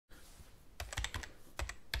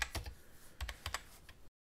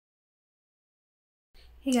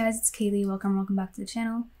Hey guys, it's Kaylee. Welcome back to the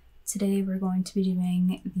channel. Today we're going to be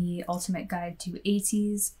doing the ultimate guide to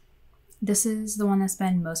Ateez. This is the one that's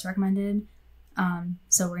been most recommended.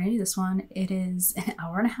 So we're gonna do this one. It is an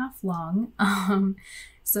hour and a half long.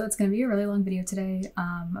 So it's gonna be a really long video today.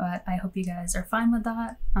 But I hope you guys are fine with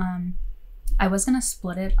that. I was gonna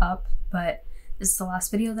split it up, but this is the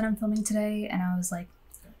last video that I'm filming today, and I was like,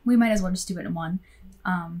 we might as well just do it in one.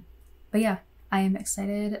 But yeah, I am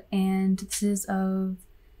excited, and this is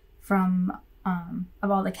from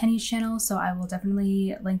all the Kenny's channel, so I will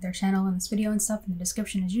definitely link their channel in this video and stuff in the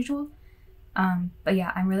description as usual. But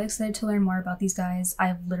yeah, I'm really excited to learn more about these guys.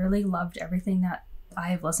 I've literally loved everything that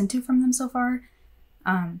I've listened to from them so far.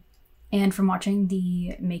 And from watching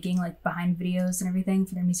the making like behind videos and everything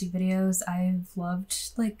for their music videos, I've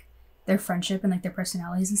loved like their friendship and like their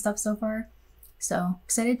personalities and stuff so far. So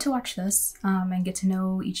excited to watch this and get to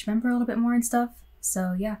know each member a little bit more and stuff.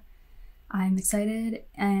 So yeah, I'm excited,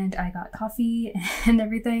 and I got coffee and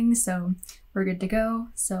everything, so we're good to go.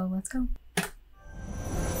 So let's go.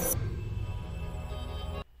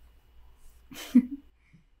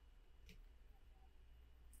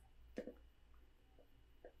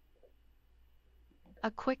 A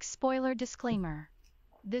quick spoiler disclaimer.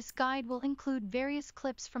 This guide will include various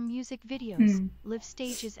clips from music videos, live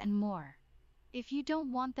stages, and more. If you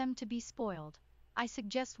don't want them to be spoiled, I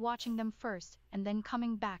suggest watching them first and then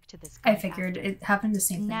coming back to this guide. I figured after. it happened the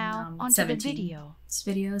same thing Now, in onto 17 the video.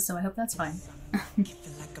 videos, so I hope that's fine.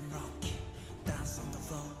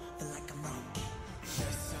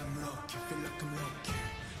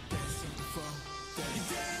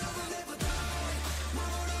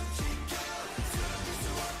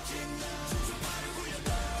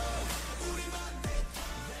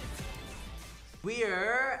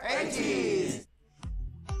 We're Ateez!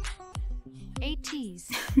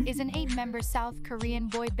 Ateez is an 8-member South Korean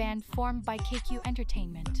boy band formed by KQ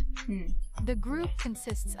Entertainment. The group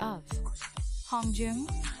consists of HongJoong,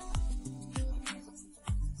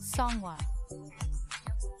 Seonghwa,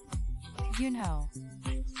 Yunho,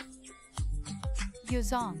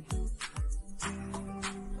 Yeosang,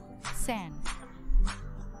 San,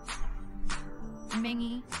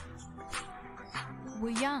 Mingi,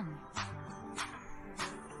 Wooyoung,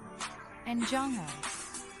 and Jongho.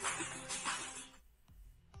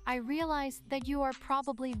 I realize that you are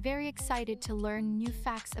probably very excited to learn new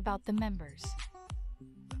facts about the members.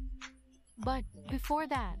 But before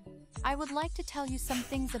that, I would like to tell you some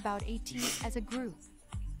things about Ateez as a group.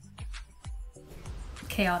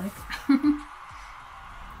 Chaotic.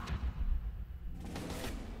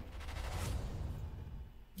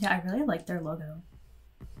 Yeah, I really like their logo.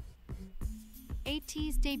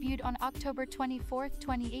 Ateez debuted on October 24,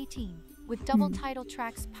 2018, with double title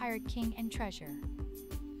tracks Pirate King and Treasure.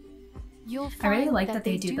 You'll find I really like that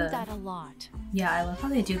they do that a lot. Yeah, I love how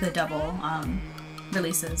they do the double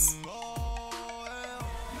releases.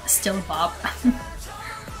 Still a bop.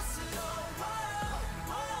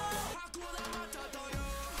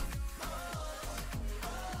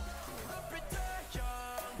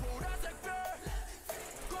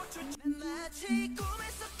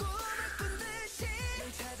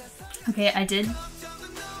 Okay, I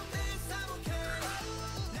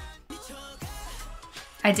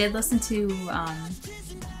did listen to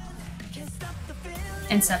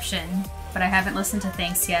Inception, but I haven't listened to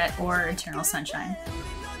Thanks yet or Eternal Sunshine.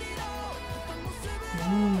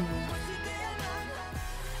 Ooh.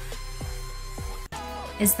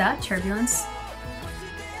 Is that Turbulence?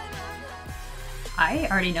 I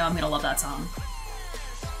already know I'm gonna love that song.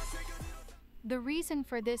 The reason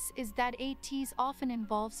for this is that Ateez often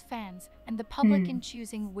involves fans and the public in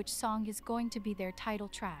choosing which song is going to be their title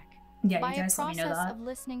track. Yeah, By you guys a let me know process that. of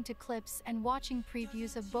listening to clips and watching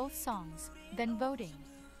previews of both songs, then voting.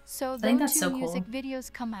 So think though that's two so cool. music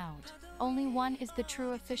videos come out, only one is the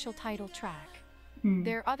true official title track.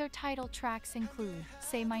 Their other title tracks include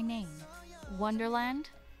Say My Name, Wonderland,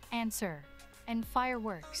 Answer, and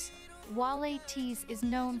Fireworks, while Ateez is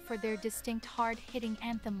known for their distinct hard-hitting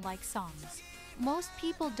anthem-like songs. Most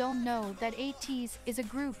people don't know that Ateez is a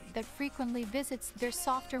group that frequently visits their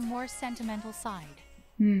softer, more sentimental side.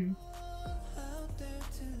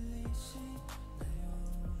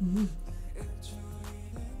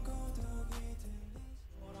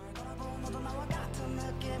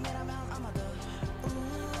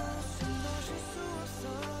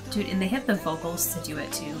 Dude, and they have the vocals to do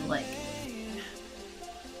it too, like,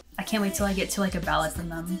 I can't wait till I get to like a ballad from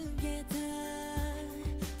them.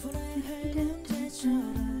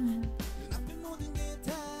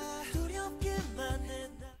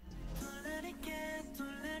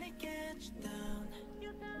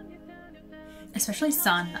 Especially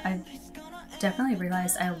Sun. definitely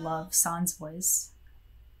realized I love San's voice,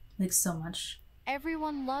 like, so much.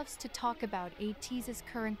 Everyone loves to talk about Ateez's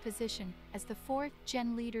current position as the 4th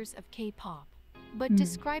gen leaders of K-pop. But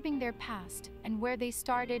describing their past and where they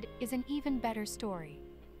started is an even better story.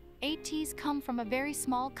 Ateez come from a very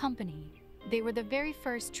small company. They were the very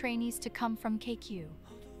first trainees to come from KQ.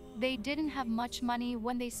 They didn't have much money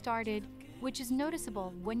when they started, which is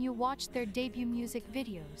noticeable when you watch their debut music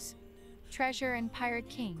videos. Treasure and Pirate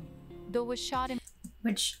King, though was shot in...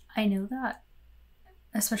 Which I know that,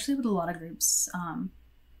 especially with a lot of groups,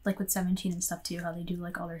 like with 17 and stuff too, how they do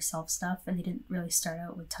like all their self stuff and they didn't really start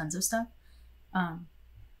out with tons of stuff.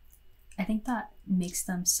 I think that makes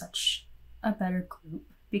them such a better group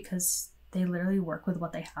because they literally work with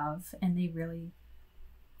what they have and they really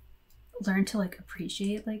learn to like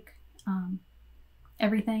appreciate like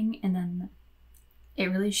everything, and then it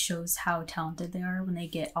really shows how talented they are when they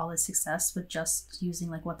get all this success with just using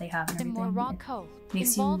like what they have and everything. It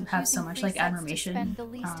makes you have so much like admiration. Spend the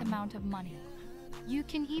least amount of money. You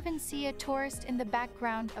can even see a tourist in the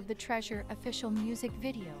background of the Treasure official music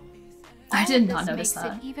video. I did not notice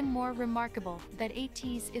that. Makes it even more remarkable that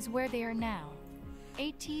Ateez is where they are now.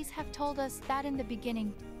 Ateez have told us that in the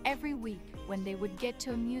beginning, every week when they would get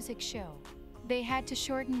to a music show, they had to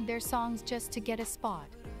shorten their songs just to get a spot.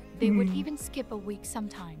 They would even skip a week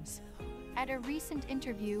sometimes. At a recent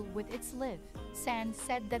interview with It's Live, San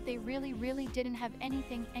said that they really didn't have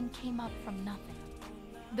anything and came up from nothing.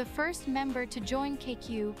 The first member to join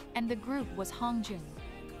KQ and the group was HongJoong.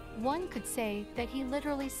 One could say that he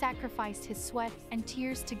literally sacrificed his sweat and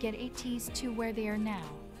tears to get Ateez to where they are now.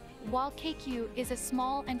 While KQ is a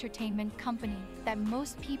small entertainment company that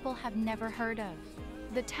most people have never heard of,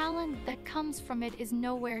 the talent that comes from it is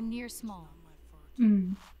nowhere near small.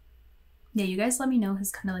 Yeah, you guys let me know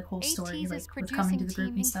his kind of like whole story, like with coming to the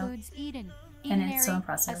group and stuff. Eden, and it's so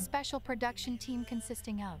impressive. A special production team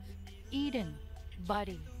consisting of Eden,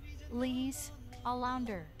 Buddy, Lee's,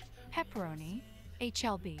 Alander, Pepperoni,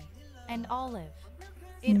 HLB, and Olive.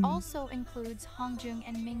 It also includes HongJoong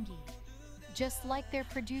and Mingi. Just like their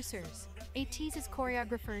producers, Ateez's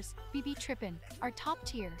choreographers, BB Trippin, are top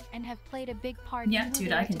tier and have played a big part in who dude,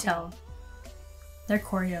 they are I can today. Tell. Their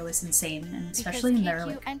choreo is insane, and especially in their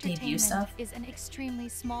like debut stuff. Is an extremely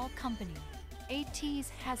small company. Ateez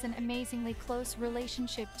has an amazingly close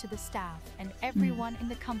relationship to the staff and everyone in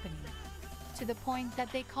the company, to the point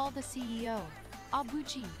that they call the CEO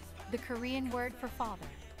Abuji, the Korean word for father.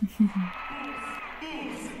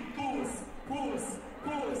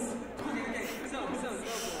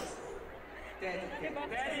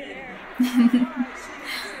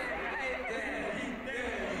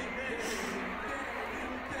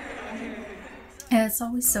 And it's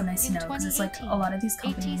always so nice to know because it's like a lot of these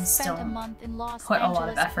companies don't put a lot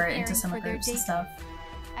of effort into some of groups and stuff.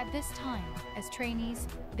 At this time, as trainees,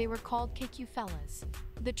 they were called KQ Fellas.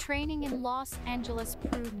 The training in Los Angeles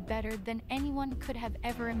proved better than anyone could have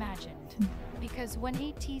ever imagined. Because when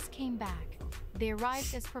Ateez came back, they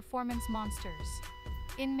arrived as performance monsters.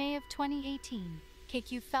 In May of 2018,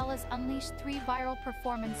 KQ Fellas unleashed 3 viral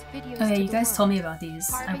performance videos. Oh yeah, you guys told me about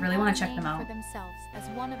these. I really want to check them out. For themselves as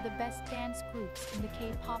one of the best dance groups in the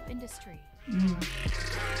K-pop industry.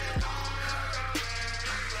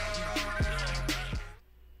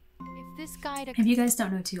 If this guide, if you guys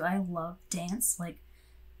don't know too, I love dance. Like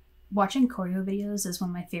watching choreo videos is one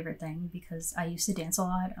of my favorite things because I used to dance a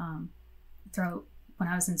lot. Throughout when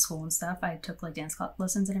I was in school and stuff, I took like dance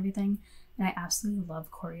lessons and everything. And I absolutely love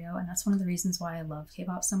choreo, and that's one of the reasons why I love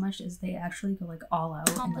K-pop so much is they actually go like all out.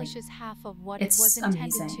 Accomplishes and, like, half of what it was intended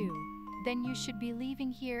amazing. to. Then you should be leaving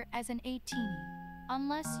here as an 18,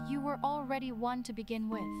 unless you were already one to begin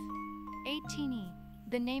with. 18,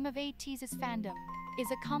 the name of Ateez's fandom, is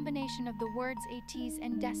a combination of the words Ateez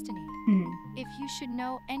and destiny. If you should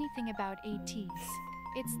know anything about Ateez,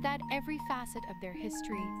 it's that every facet of their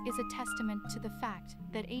history is a testament to the fact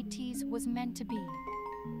that Ateez was meant to be.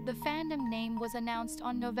 The fandom name was announced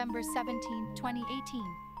on November 17, 2018,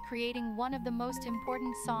 creating one of the most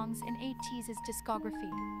important songs in Ateez's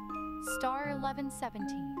discography, Star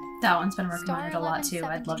 1117. That one's been recommended a lot too.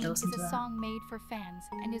 I'd love to listen to that. Is a song made for fans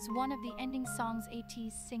and is one of the ending songs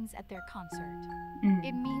Ateez sings at their concert.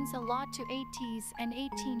 It means a lot to Ateez and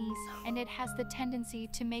Ateenies, and it has the tendency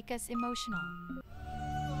to make us emotional.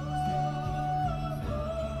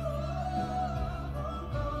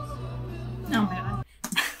 Oh my god.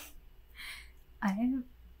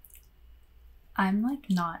 I'm like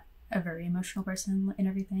not a very emotional person and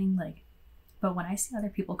everything, like, but when I see other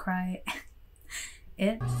people cry,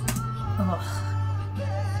 it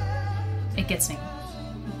gets me.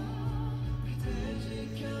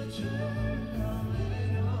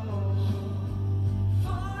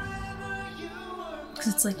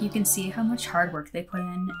 Because it's like you can see how much hard work they put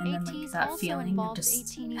in, and then like that feeling of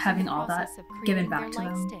just having all that given back to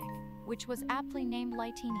them. Stick, which was aptly named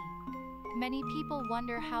Lightini. Many people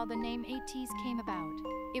wonder how the name Ateez came about.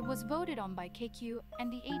 It was voted on by KQ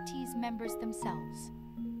and the Ateez members themselves.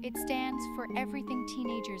 It stands for Everything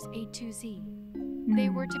Teenagers A to Z. They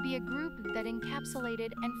were to be a group that encapsulated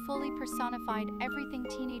and fully personified everything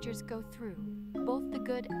teenagers go through, both the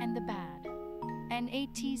good and the bad. And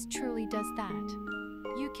Ateez truly does that.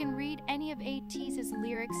 You can read any of Ateez's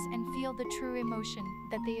lyrics and feel the true emotion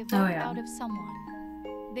that they evoke out of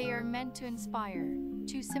someone. They are meant to inspire,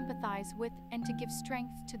 to sympathize with, and to give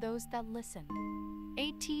strength to those that listen.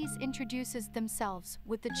 Ateez introduces themselves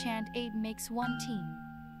with the chant 8 makes one team.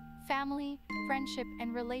 Family, friendship,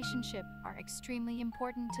 and relationship are extremely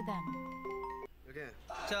important to them. 오케이.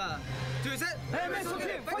 자, 둘, 셋.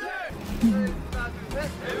 MSO팀 파이팅! 하나, 둘,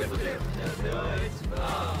 셋. MSO팀 안녕하세요, 에이치입니다.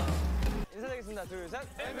 인사드리겠습니다. 둘, 셋.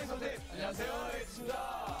 MSO팀 안녕하세요, 에이치입니다.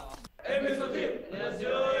 MSO팀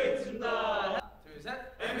안녕하세요, 에이치입니다. 둘, 셋.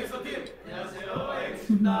 MSO팀 안녕하세요,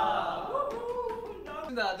 에이치입니다.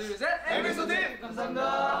 하나, 둘, 셋. MSO팀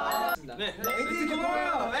감사합니다. 네. 에이티즈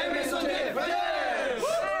고마워요. MSO팀 파이팅!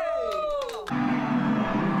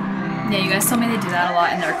 Yeah, you guys told me they do that a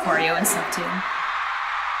lot in their choreo and stuff too.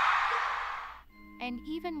 And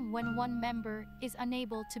even when one member is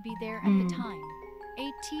unable to be there at the time,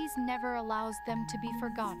 Ateez never allows them to be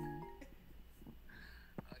forgotten.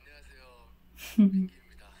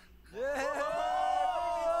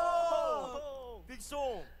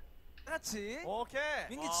 빅송 같이 오케이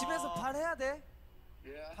민기 집에서 발 해야 돼.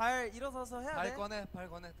 발 일어서서 해야 돼. 발 꺼내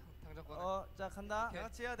당장 꺼내. 자 간다.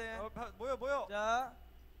 같이 해야 돼. 모여. 자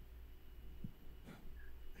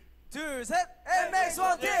둘, 셋.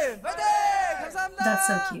 MX1팀 파이팅! 감사합니다. That's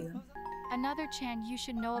so cute. Another chant you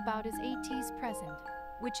should know about is Ateez present,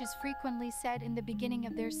 which is frequently said in the beginning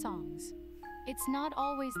of their songs. It's not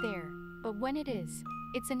always there, but when it is,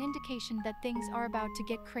 it's an indication that things are about to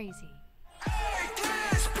get crazy.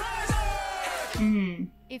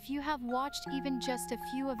 If you have watched even just a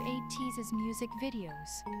few of Ateez's music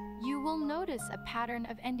videos, you will notice a pattern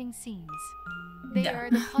of ending scenes. They are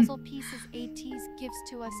the puzzle pieces Ateez gives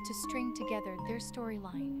to us to string together their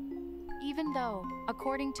storyline. Even though,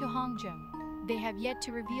 according to HongJoong, they have yet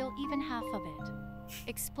to reveal even half of it.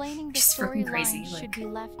 Explaining the storyline should be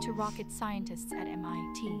left to rocket scientists at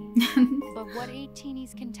MIT. But what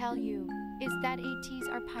Ateez can tell you is that Ateez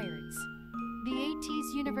are pirates. The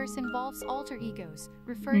Ateez universe involves alter egos,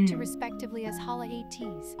 referred to respectively as Hala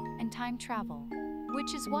Ateez, and time travel.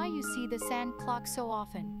 Which is why you see the sand clock so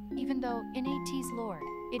often, even though in Ateez lore,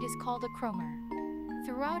 it is called a chromer.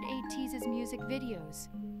 Throughout Ateez's music videos,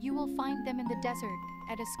 you will find them in the desert,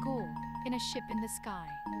 at a school, in a ship in the sky,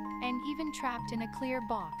 and even trapped in a clear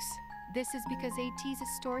box. This is because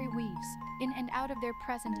Ateez's story weaves in and out of their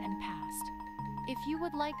present and past. If you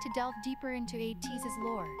would like to delve deeper into Ateez's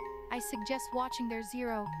lore, I suggest watching their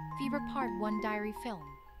Zero Fever Part 1 diary film.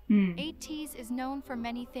 Ateez is known for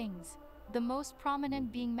many things, the most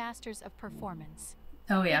prominent being masters of performance.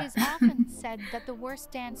 Oh yeah. It is often said that the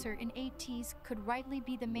worst dancer in Ateez could rightly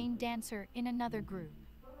be the main dancer in another group.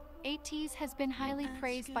 Ateez has been highly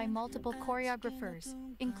praised by multiple choreographers,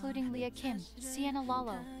 including Leah Kim, Sienna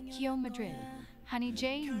Lalo, Kyo Madrid, Honey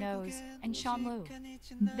J, Nose, and Sean Lu.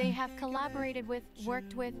 They have collaborated with,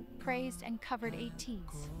 worked with, praised, and covered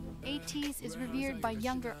Ateez. Ateez is revered by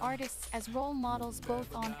younger artists as role models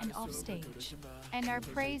both on and off stage, and are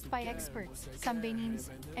praised by experts,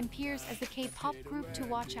 Sunbaeans, and peers as the K-pop group to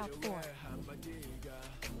watch out for.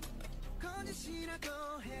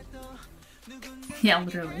 Yeah,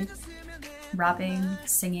 literally. Rapping,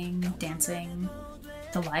 singing, dancing,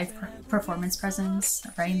 the live performance presence,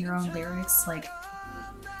 writing your own lyrics, like,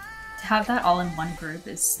 to have that all in one group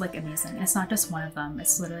is like amazing. It's not just one of them,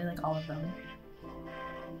 it's literally like all of them.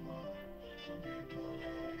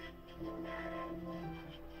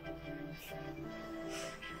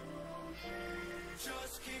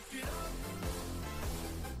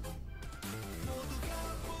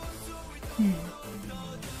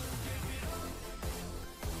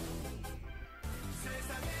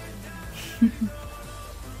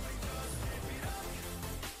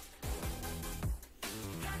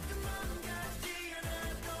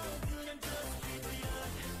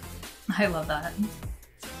 I love that.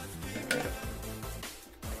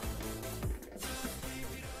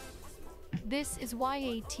 This is why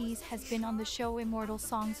Ateez has been on the show Immortal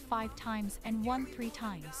Songs 5 times and won 3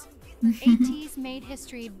 times. Ateez made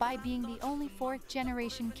history by being the only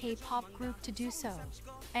 4th-generation K-pop group to do so,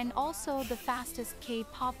 and also the fastest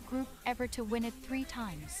K-pop group ever to win it 3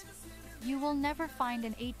 times. You will never find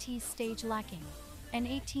an Ateez stage lacking. and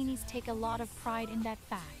Ateez take a lot of pride in that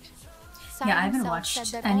fact. Yeah, I haven't himself watched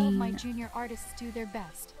said that any. all of my junior artists do their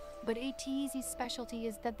best, but Ateez's specialty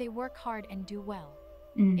is that they work hard and do well.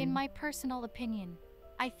 In my personal opinion,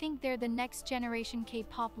 I think they're the next generation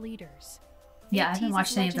K-pop leaders. Yeah, I haven't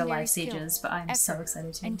watched any of their legendary live stages, but I'm so effort,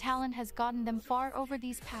 excited to. and talent has gotten them far over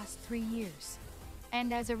these past 3 years.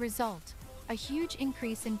 And as a result, a huge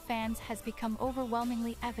increase in fans has become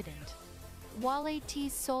overwhelmingly evident. While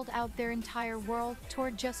Ateez sold out their entire world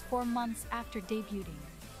tour just 4 months after debuting,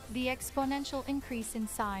 the exponential increase in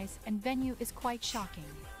size and venue is quite shocking.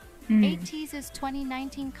 Ateez's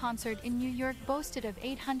 2019 concert in New York boasted of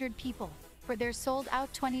 800 people for their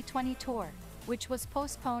sold-out 2020 tour, which was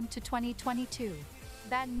postponed to 2022.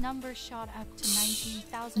 That number shot up to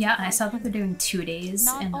 19,000. Yeah, and I saw that they're doing 2 days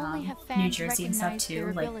in New Jersey and stuff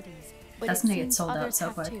too. Like, that's gonna get sold out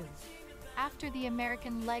so quick. After the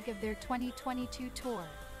American leg of their 2022 tour,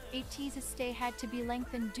 Ateez's stay had to be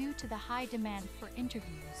lengthened due to the high demand for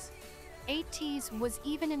interviews. Ateez was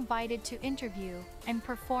even invited to interview and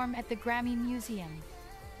perform at the Grammy Museum,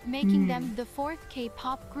 making them the 4th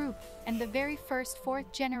K-pop group and the very first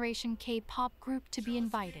 4th generation K-pop group to be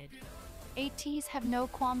invited. Ateez have no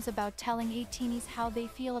qualms about telling Ateez how they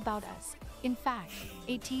feel about us. In fact,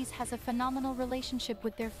 Ateez has a phenomenal relationship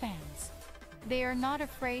with their fans. They are not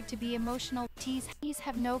afraid to be emotional. Ateez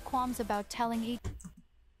have no qualms about telling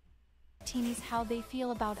Ateez how they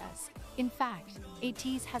feel about us. In fact,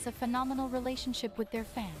 Ateez has a phenomenal relationship with their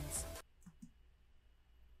fans.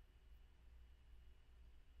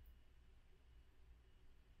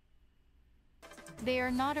 They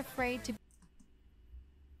are not afraid to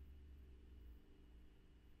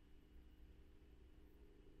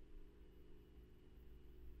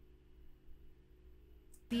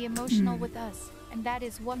be emotional with us, and that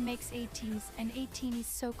is what makes Ateez and Ateez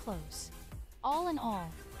so close. All in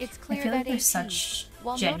all, it's clear that they're Ateez, such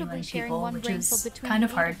while genuine notably sharing people, one which brain cell is between kind the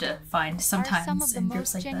of 8 hard of to them, find are some of sometimes the in most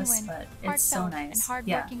groups like this, genuine, but it's so heartfelt, nice. and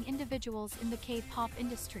hardworking individuals in the K-pop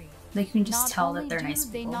industry. Like, you can just Not tell that only they're do nice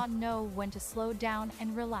they people. not know when to slow down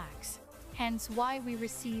and relax, hence why we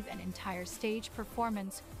receive an entire stage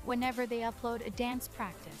performance whenever they upload a dance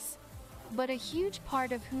practice. But a huge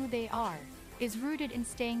part of who they are is rooted in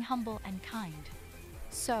staying humble and kind.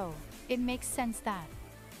 So, it makes sense that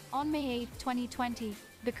on May 8, 2020,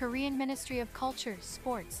 the Korean Ministry of Culture,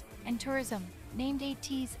 Sports, and Tourism named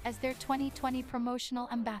Ateez as their 2020 promotional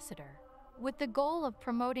ambassador, with the goal of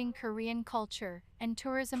promoting Korean culture and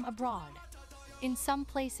tourism abroad. In some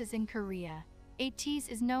places in Korea, Ateez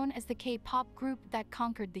is known as the K-pop group that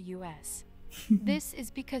conquered the US. This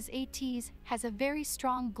is because Ateez has a very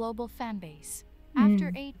strong global fan base.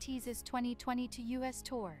 After Ateez's 2022 US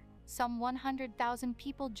tour, some 100,000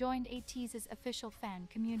 people joined Ateez's official fan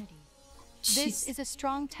community. This is a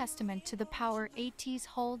strong testament to the power Ateez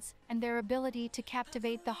holds and their ability to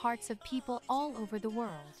captivate the hearts of people all over the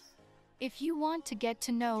world. If you want to get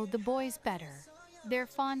to know the boys better, their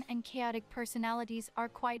fun and chaotic personalities are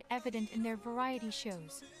quite evident in their variety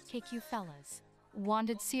shows, KQ Fellas,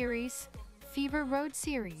 Wanted Series, Fever Road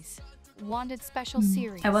Series, Wanted Special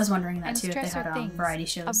Series, I was wondering that and too, if they Stressor had Things, variety a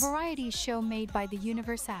shows. variety show made by the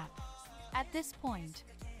Universe app. At this point,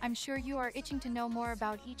 I'm sure you are itching to know more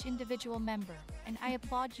about each individual member, and I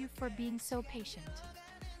applaud you for being so patient.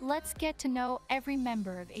 Let's get to know every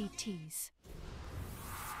member of Ateez.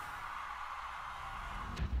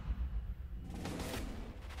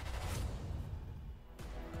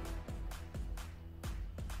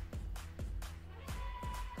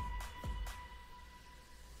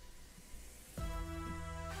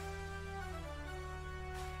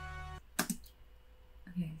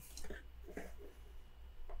 Okay.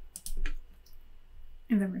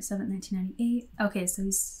 November 7th, 1998. Okay, so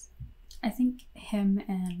he's, I think him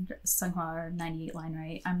and Seonghwa are 98 line,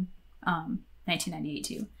 right? I'm 1998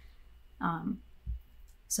 too.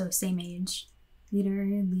 So same age.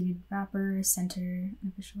 Leader, lead rapper, center,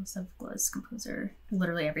 unofficial sub-gloss, composer,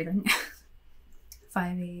 literally everything.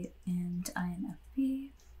 5'8" and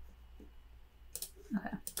INFP.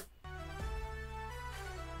 Okay.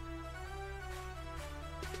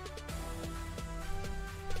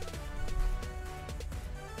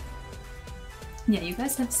 Yeah, you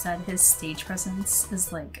guys have said his stage presence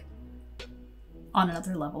is like on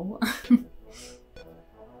another level.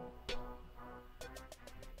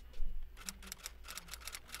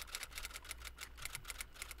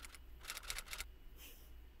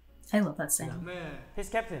 I love that saying. He's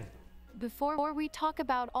captain. Before we talk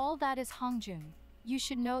about all that is HongJoong, you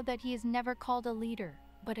should know that he is never called a leader,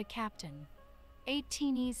 but a captain.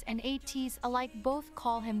 Ateez and Ateez alike both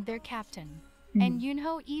call him their captain. And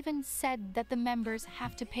Yunho even said that the members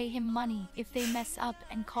have to pay him money if they mess up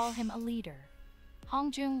and call him a leader.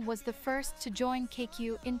 HongJoong was the first to join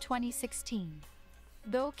KQ in 2016.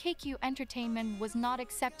 Though KQ Entertainment was not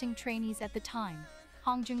accepting trainees at the time,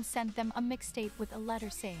 HongJoong sent them a mixtape with a letter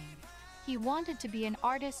saying he wanted to be an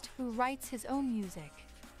artist who writes his own music.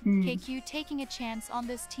 KQ taking a chance on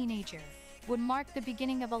this teenager would mark the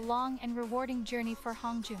beginning of a long and rewarding journey for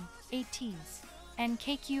HongJoong, Ateez, and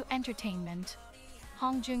KQ Entertainment.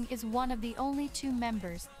 HongJoong is one of the only 2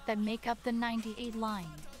 members that make up the 98 line.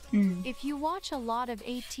 If you watch a lot of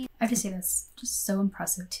Ateez, I have to say that's just so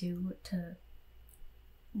impressive too, to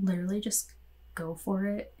literally just go for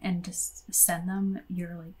it and just send them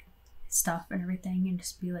your like stuff and everything and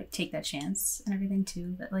just be like, take that chance and everything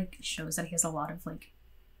too. That like shows that he has a lot of like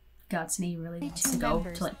guts and he really wants to go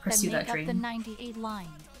to like pursue that dream. The 98 line.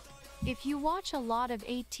 If you watch a lot of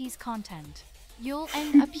Ateez content, you'll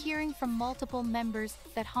end up hearing from multiple members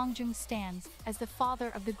that HongJoong stands as the father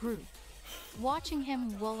of the group. Watching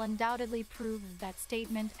him will undoubtedly prove that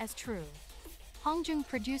statement as true. HongJoong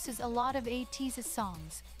produces a lot of Ateez's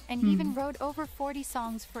songs and even wrote over 40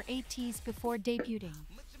 songs for Ateez before debuting.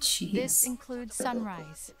 Jeez. This includes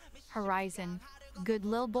Sunrise, Horizon, Good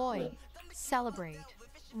Lil Boy, Celebrate,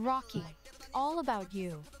 Rocky, All About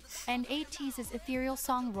You, and Ateez's ethereal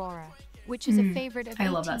song Rora, which is a favorite of Ateez. I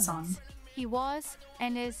love that song. He was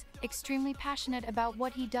and is extremely passionate about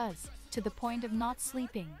what he does, to the point of not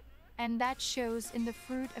sleeping, and that shows in the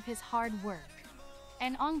fruit of his hard work.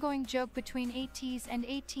 An ongoing joke between Ateez and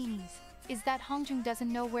Ateez is that HongJoong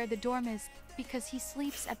doesn't know where the dorm is because he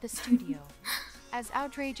sleeps at the studio. As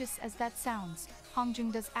outrageous as that sounds,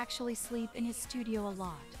 HongJoong does actually sleep in his studio a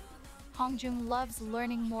lot. HongJoong loves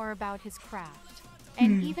learning more about his craft,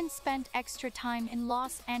 and even spent extra time in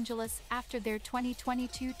Los Angeles after their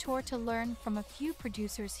 2022 tour to learn from a few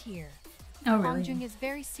producers here. Oh, really? HongJoong is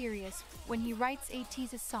very serious when he writes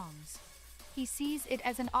Ateez's songs. He sees it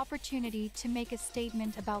as an opportunity to make a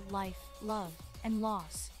statement about life, love, and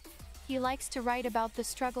loss. He likes to write about the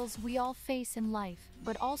struggles we all face in life,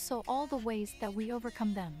 but also all the ways that we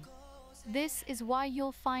overcome them. This is why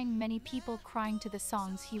you'll find many people crying to the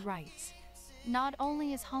songs he writes. Not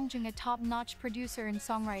only is HongJoong a top-notch producer and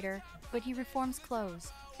songwriter, but he reforms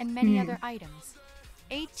clothes and many other items.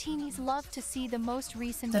 8teenies love to see the most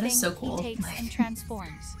recent thing so cool. He takes and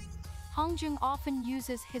transforms. HongJoong often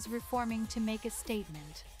uses his reforming to make a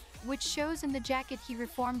statement, which shows in the jacket he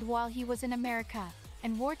reformed while he was in America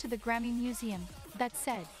and wore to the Grammy Museum that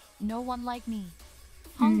said, "No one like me."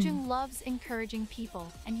 HongJoong loves encouraging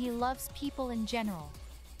people, and he loves people in general.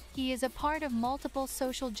 He is a part of multiple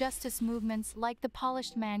social justice movements like the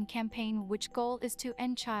Polished Man campaign, which goal is to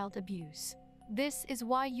end child abuse. This is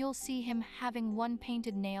why you'll see him having one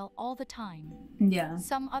painted nail all the time. Yeah.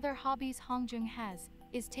 Some other hobbies HongJoong has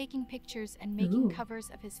is taking pictures and making covers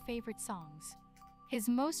of his favorite songs. His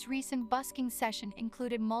most recent busking session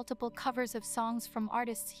included multiple covers of songs from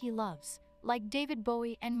artists he loves, like David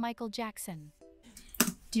Bowie and Michael Jackson.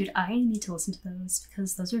 Dude, I need to listen to those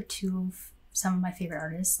because those are 2 of some of my favorite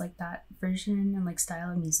artists. Like that version and like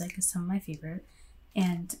style of music is some of my favorite.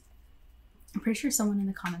 And I'm pretty sure someone in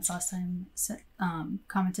the comments last time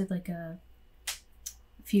commented like a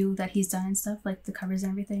few that he's done and stuff, like the covers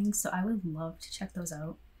and everything. So I would love to check those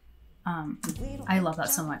out. I love that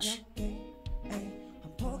so much.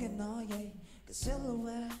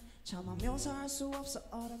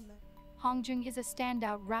 HongJoong is a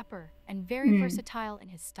standout rapper and very versatile in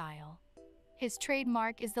his style. His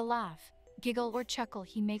trademark is the laugh, giggle or chuckle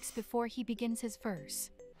he makes before he begins his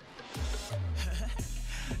verse.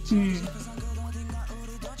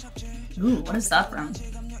 Ooh, what is that from?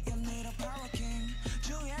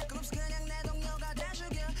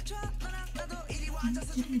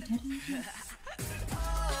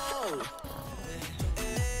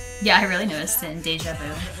 Yeah, I really noticed it in Deja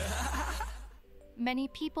Vu. Many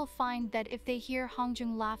people find that if they hear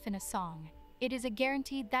HongJoong laugh in a song, it is a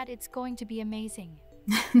guarantee that it's going to be amazing.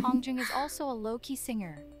 HongJoong is also a low-key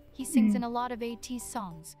singer. He sings in a lot of Ateez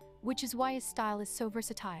songs, which is why his style is so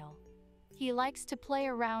versatile. He likes to play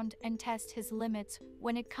around and test his limits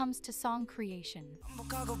when it comes to song creation.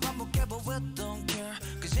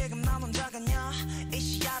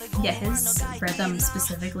 Yeah, his rhythm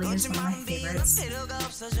specifically is one of my favorites.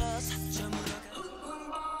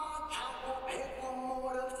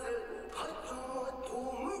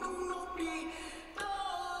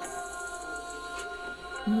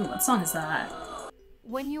 Ooh, what song is that?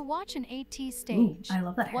 When you watch an Ateez stage, I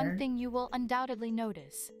love that hair. One thing you will undoubtedly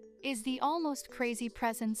notice is the almost crazy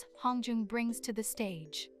presence HongJoong brings to the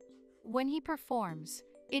stage. When he performs,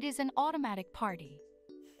 it is an automatic party.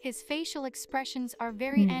 His facial expressions are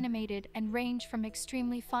very animated and range from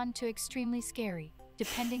extremely fun to extremely scary,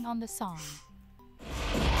 depending on the song.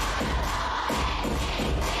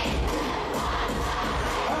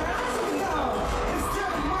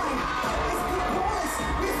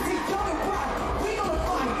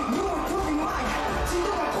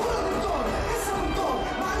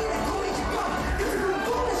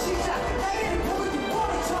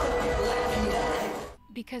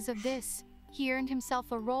 Because of this, he earned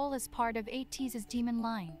himself a role as part of Ateez's Demon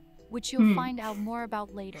line, which you'll find out more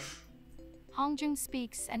about later. HongJoong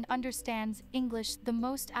speaks and understands English the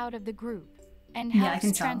most out of the group, and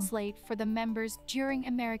helps translate for the members during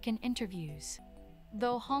American interviews.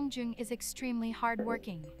 Though HongJoong is extremely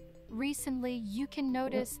hardworking, recently you can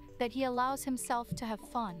notice that he allows himself to have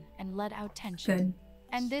fun and let out tension. Good.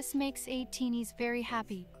 And this makes Ateez very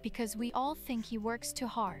happy because we all think he works too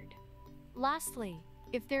hard. Lastly,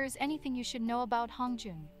 if there is anything you should know about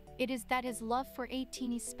HongJoong, it is that his love for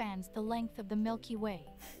Ateez spans the length of the Milky Way.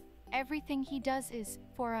 Everything he does is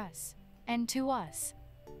for us, and to us.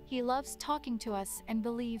 He loves talking to us and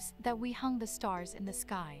believes that we hung the stars in the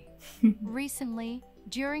sky. Recently,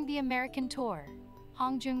 during the American tour,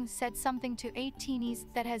 HongJoong said something to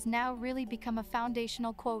Ateez that has now really become a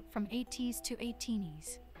foundational quote from Ateez to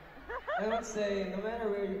Ateez. I would say, no matter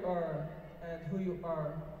where you are and who you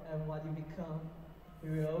are and what you become, we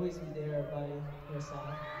will always be there by your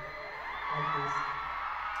side, like this.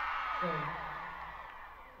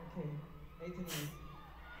 Okay, Ateez.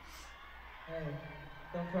 Hey,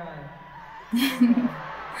 don't cry. Don't cry.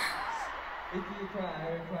 If you cry, I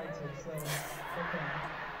will cry too, so don't cry.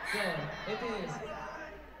 So, Ateez,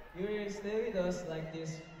 you will stay with us like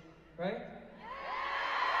this, right?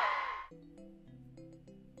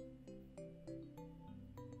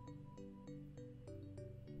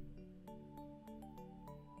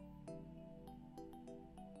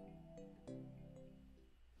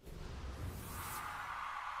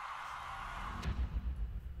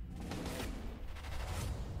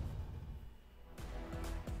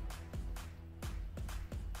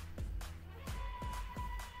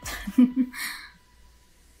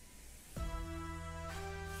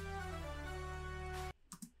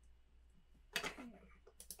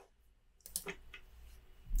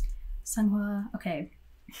 Seonghwa, okay.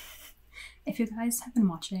 If you guys have been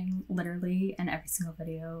watching literally in every single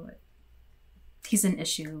video, he's an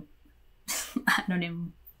issue. I don't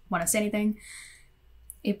even want to say anything.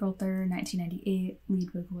 April 3rd, 1998,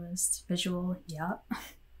 lead vocalist, visual, yep.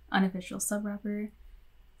 Unofficial sub-rapper,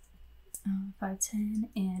 5'10",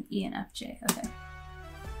 and ENFJ, okay.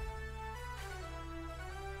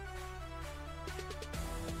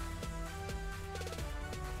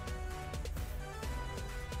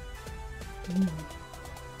 Ooh.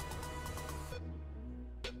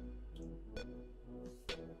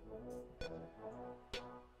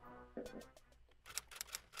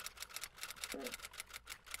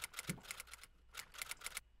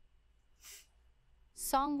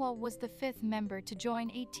 Seonghwa was the fifth member to join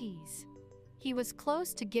Ateez. He was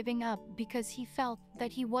close to giving up because he felt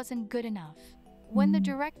that he wasn't good enough. When the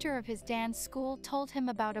director of his dance school told him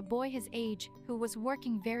about a boy his age who was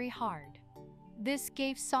working very hard, this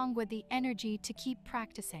gave Seonghwa the energy to keep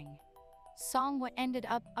practicing. Seonghwa ended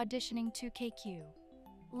up auditioning to KQ.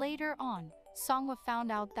 Later on, Seonghwa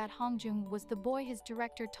found out that HongJoong was the boy his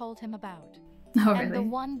director told him about. Oh, and really? the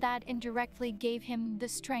one that indirectly gave him the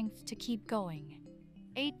strength to keep going.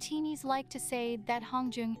 Ateez like to say that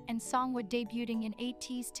HongJoong and Seonghwa debuting in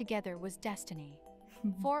Ateez together was destiny.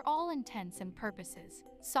 For all intents and purposes,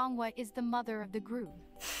 Seonghwa is the mother of the group.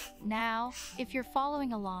 Now, if you're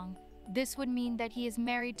following along, this would mean that he is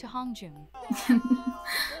married to HongJoong.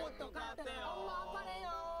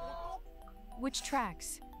 Which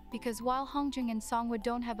tracks, because while HongJoong and Seonghwa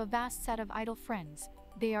don't have a vast set of idol friends,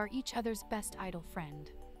 they are each other's best idol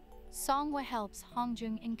friend. Seonghwa helps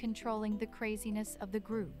HongJoong in controlling the craziness of the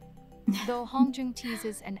group. Though HongJoong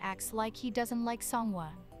teases and acts like he doesn't like Seonghwa,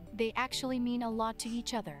 they actually mean a lot to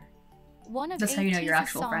each other. One of That's how you know your Ateez's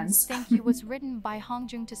actual songs, friends. Thank You, was written by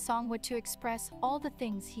HongJoong to Seonghwa to express all the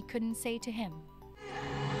things he couldn't say to him.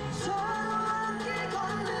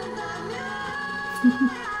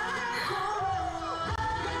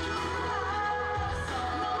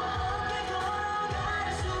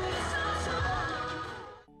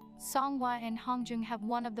 Seonghwa and HongJoong have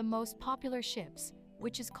one of the most popular ships,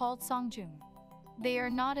 which is called Seongjung. They are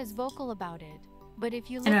not as vocal about it, but if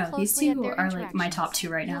you look I know, these closely at two their are like my top interactions, two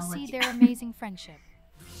right now. you'll see Like, their amazing friendship.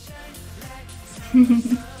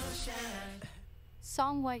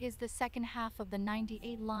 Seonghwa is the second half of the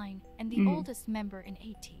 98 line and the oldest member in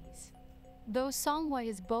Ateez. Though Seonghwa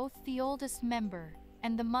is both the oldest member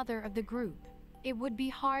and the mother of the group. It would be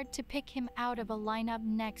hard to pick him out of a lineup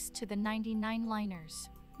next to the 99-liners.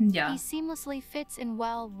 Yeah. He seamlessly fits in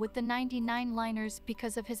well with the 99-liners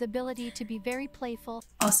because of his ability to be very playful.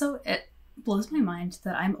 Also, it blows my mind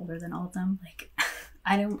that I'm older than all of them. Like,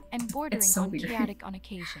 I don't... And bordering so on weird. chaotic on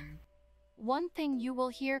occasion. One thing you will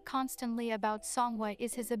hear constantly about Seonghwa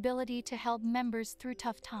is his ability to help members through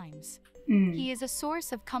tough times. He is a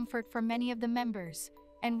source of comfort for many of the members,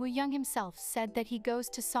 and Wooyoung himself said that he goes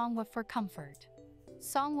to Seonghwa for comfort.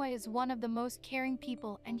 Seonghwa is one of the most caring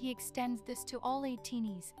people, and he extends this to all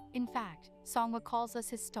Ateenies. In fact, Seonghwa calls us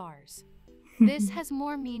his stars. This has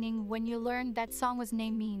more meaning when you learn that Seonghwa's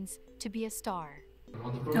name means to be a star.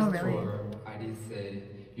 On the first Oh, really? tour, Ateez said,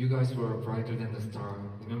 "You guys were brighter than the star.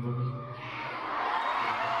 Remember me?"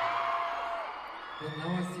 But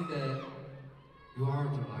now I see that you are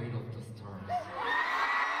the light of the stars.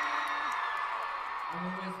 I'll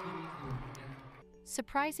always be with you.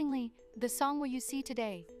 Surprisingly, the Seonghwa you see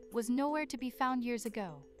today was nowhere to be found years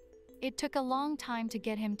ago. It took a long time to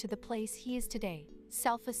get him to the place he is today,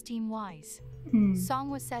 self-esteem-wise.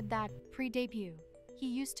 Seonghwa said that, pre-debut, he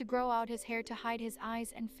used to grow out his hair to hide his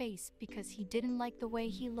eyes and face because he didn't like the way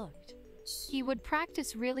he looked. He would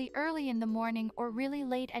practice really early in the morning or really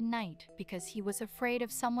late at night because he was afraid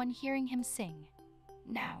of someone hearing him sing.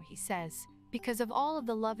 Now, he says, because of all of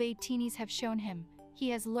the love Ateenies have shown him, he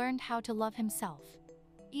has learned how to love himself.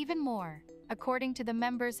 Even more, according to the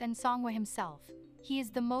members and Seonghwa himself, he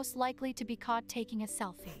is the most likely to be caught taking a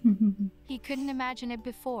selfie. He couldn't imagine it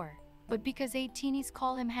before, but because Ateenies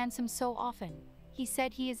call him handsome so often, he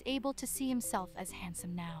said he is able to see himself as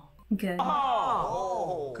handsome now. Good.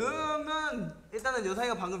 그러면 일단은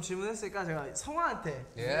요상이가 방금 질문했으니까 제가 성화한테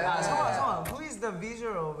Yeah. 성화 Who is the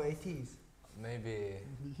visual of Ateez? Maybe.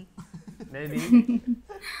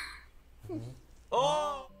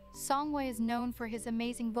 Seonghwa is known for his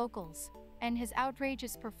amazing vocals and his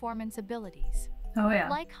outrageous performance abilities. Oh, yeah.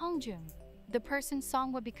 Like HongJoong, the person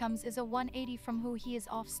Seonghwa becomes is a 180 from who he is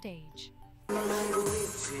off stage.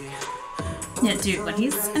 Yeah, dude, when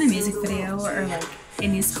he's in a music video or like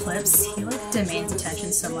in these clips, he like demands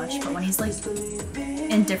attention so much, but when he's like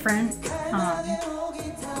in different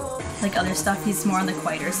like other stuff, he's more on the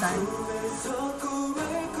quieter side.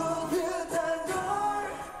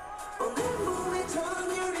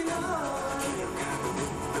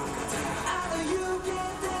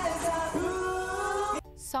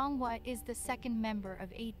 Seonghwa is the second member of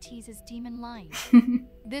Ateez's Demon Line.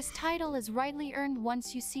 This title is rightly earned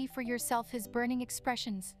once you see for yourself his burning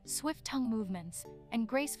expressions, swift tongue movements, and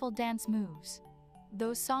graceful dance moves.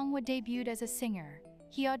 Though Seonghwa debuted as a singer,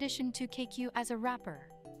 he auditioned to KQ as a rapper.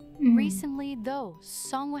 Recently, though,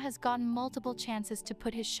 Seonghwa has gotten multiple chances to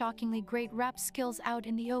put his shockingly great rap skills out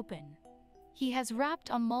in the open. He has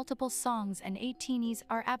rapped on multiple songs, and Ateenies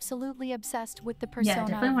are absolutely obsessed with the persona Yeah,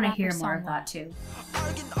 definitely of want to rapper hear more of Seonghwa. that too.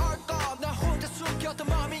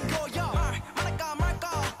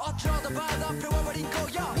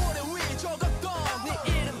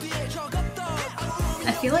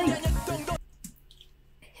 I feel like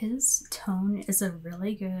his tone is a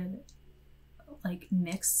really good like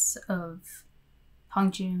mix of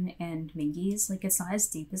HongJoong and Mingi's. Like, it's not as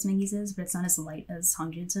deep as Mingi's is, but it's not as light as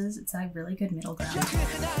HongJoong's is. It's a really good middle ground.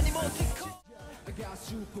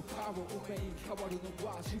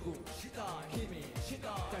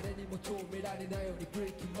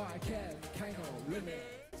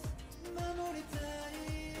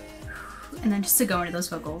 And then just to go into those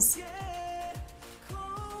vocals.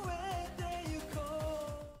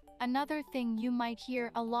 Another thing you might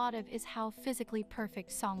hear a lot of is how physically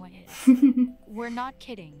perfect Seonghwa is. We're not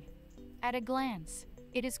kidding. At a glance,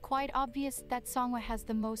 it is quite obvious that Seonghwa has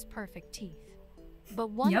the most perfect teeth.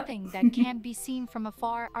 But one thing that can't be seen from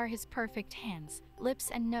afar are his perfect hands,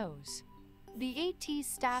 lips, and nose. The Ateez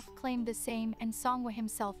staff claim the same, and Seonghwa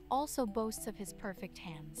himself also boasts of his perfect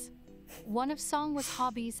hands. One of Seonghwa's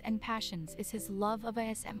hobbies and passions is his love of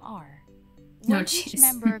ASMR. When each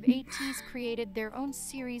member of Ateez created their own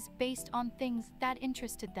series based on things that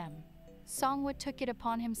interested them, Seonghwa took it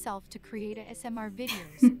upon himself to create ASMR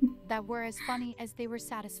videos that were as funny as they were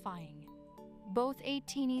satisfying. Both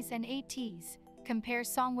Ateenies and Ateez compare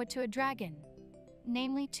Seonghwa to a dragon,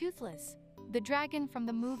 namely Toothless, the dragon from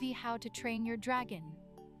the movie How to Train Your Dragon.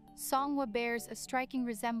 Seonghwa bears a striking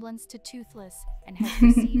resemblance to Toothless and has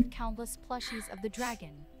received countless plushies of the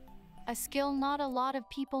dragon. A skill not a lot of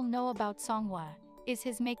people know about Seonghwa is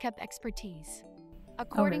his makeup expertise.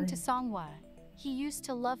 According to Seonghwa, he used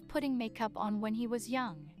to love putting makeup on when he was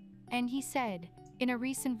young. And he said, in a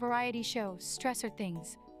recent variety show, Stressor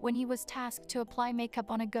Things, when he was tasked to apply makeup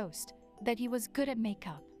on a ghost, that he was good at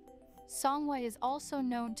makeup. Seonghwa is also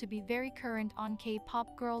known to be very current on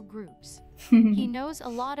K-pop girl groups. He knows a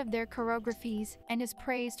lot of their choreographies and is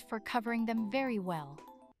praised for covering them very well.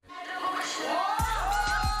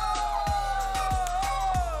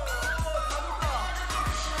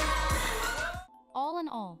 All in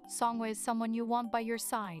all, Seonghwa is someone you want by your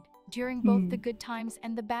side during both the good times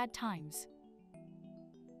and the bad times.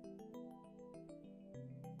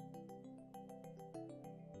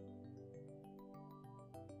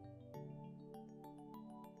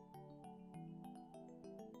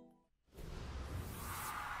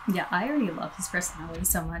 Yeah, I already love his personality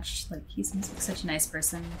so much. Like, he seems like such a nice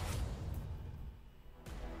person.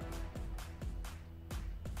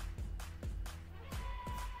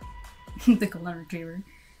 The golden retriever.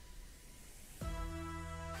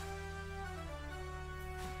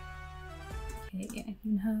 Okay, yeah,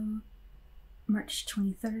 Yunho. March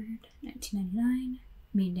 23rd, 1999.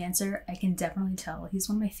 Main dancer. I can definitely tell he's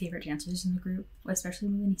one of my favorite dancers in the group, especially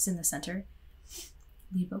when he's in the center.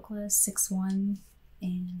 Lead vocalist, 6'1",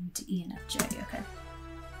 and ENFJ, okay.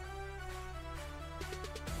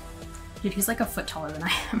 Dude, he's like a foot taller than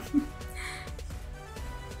I am.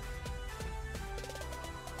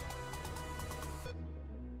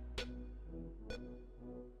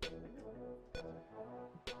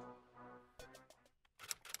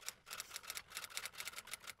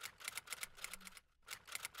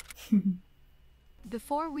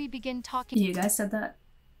 Before we begin talking, You guys said that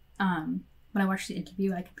when I watched the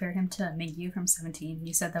interview, I compared him to Mingi from 17.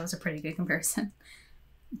 You said that was a pretty good comparison.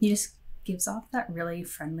 He just gives off that really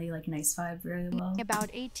friendly, like, nice vibe really well.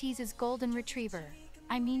 about Ateez's golden retriever,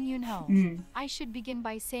 I mean Yunho. I should begin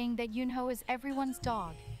by saying that Yunho is everyone's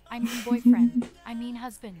dog. I mean boyfriend. I mean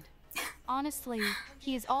husband. Honestly,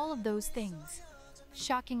 he is all of those things.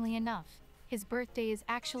 Shockingly enough, his birthday is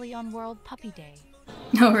actually on World Puppy Day.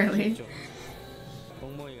 Oh, really?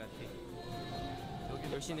 멍멍이 같아.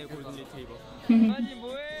 여기 열심히 골든 리트리버. 아니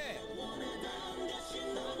뭐해?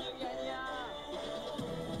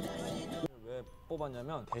 왜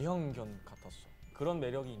뽑았냐면 대형견 같았어. 그런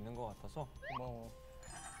매력이 있는 것 같아서 고마워.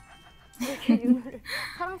 이렇게 윤호를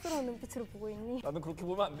사랑스러운 눈빛으로 보고 있니? 나는 그렇게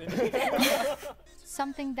보면 안 되니?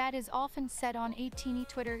 Something that is often said on Ateez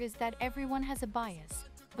Twitter is that everyone has a bias,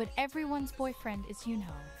 but everyone's boyfriend is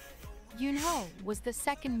Yunho. Yunho was the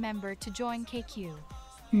second member to join KQ.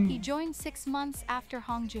 He joined 6 months after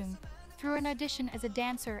HongJoong through an audition as a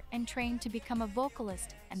dancer and trained to become a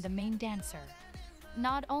vocalist and the main dancer.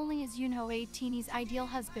 Not only is Yunho Ateez's ideal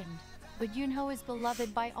husband, but Yunho is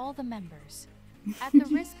beloved by all the members. At the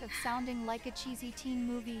risk of sounding like a cheesy teen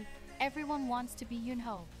movie, everyone wants to be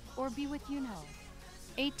Yunho or be with Yunho.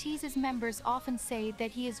 Ateez's members often say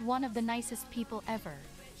that he is one of the nicest people ever.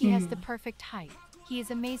 He has the perfect height. He is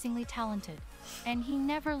amazingly talented, and he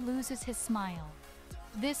never loses his smile.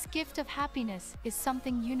 This gift of happiness is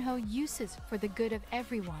something Yunho uses for the good of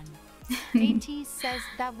everyone. Ateez says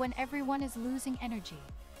that when everyone is losing energy,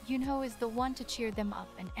 Yunho is the one to cheer them up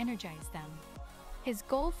and energize them. His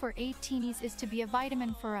goal for Ateez is to be a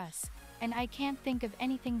vitamin for us, and I can't think of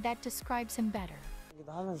anything that describes him better.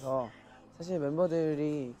 하면서 사실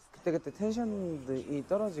멤버들이 그때그때 텐션이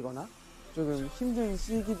떨어지거나 조금 힘든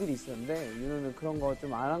시기들이 있었는데 윤호는 그런 거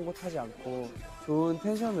좀 아랑곳하지 않고 좋은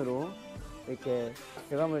텐션으로 이렇게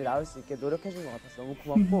결과물이 나올 수 있게 노력해준 것 같아서 너무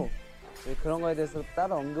고맙고 그런 거에 대해서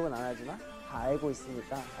따로 언급은 안 하지만 다 알고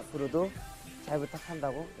있으니까 앞으로도 잘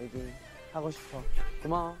부탁한다고 얘기하고 싶어.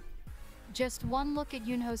 고마워. Just one look at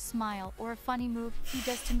Yunho's smile or a funny move he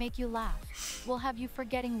does to make you laugh will have you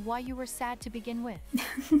forgetting why you were sad to begin with.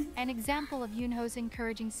 An example of Yunho's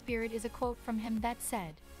encouraging spirit is a quote from him that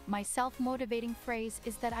said, "My self-motivating phrase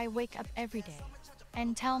is that I wake up every day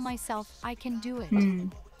and tell myself I can do it."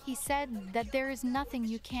 He said that there is nothing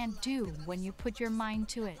you can't do when you put your mind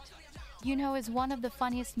to it. Yunho is one of the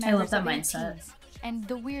funniest members of Ateez and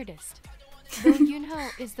the weirdest. Though Yunho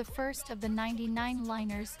is the first of the 99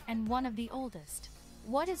 liners and one of the oldest.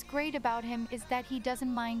 What is great about him is that he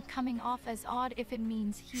doesn't mind coming off as odd if it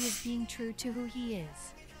means he is being true to who he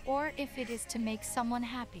is, or if it is to make someone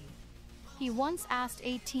happy. He once asked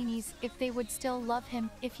Ateez if they would still love him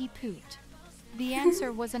if he pooped. The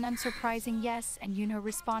answer was an unsurprising yes, and Yunho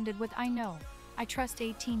responded with, "I know, I trust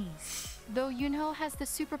Ateez." Though Yunho has the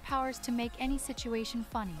superpowers to make any situation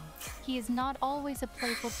funny, he is not always a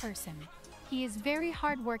playful person. He is very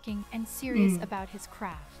hardworking and serious about his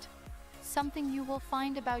craft. Something you will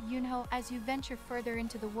find about Yunho as you venture further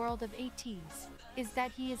into the world of Ateez is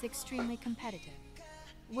that he is extremely competitive,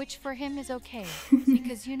 which for him is okay,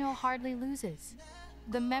 because Yunho hardly loses.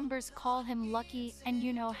 The members call him lucky, and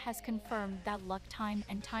Yunho has confirmed that luck time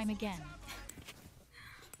and time again.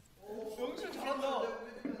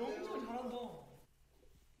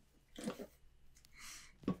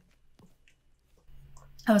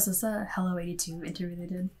 Oh, is this a Hello 82 interview they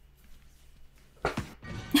did?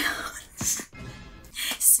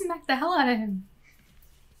 Smack the hell out of him.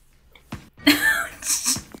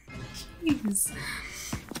 Jeez.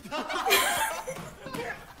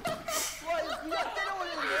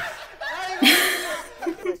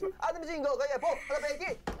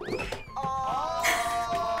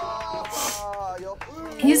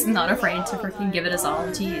 He's not afraid to freaking give it his all,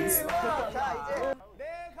 Ateez.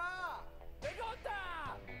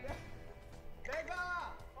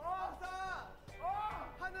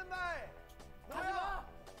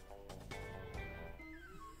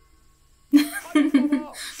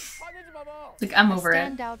 Like, I'm over it.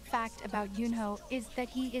 The standout fact about Yunho is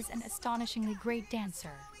that he is an astonishingly great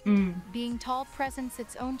dancer. Being tall presents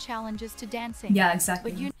its own challenges to dancing. Yeah,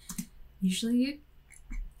 exactly. But usually,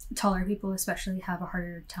 taller people especially have a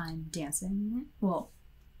harder time dancing. Well,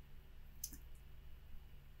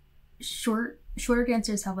 shorter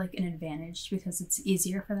dancers have like an advantage because it's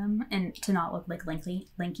easier for them and to not look like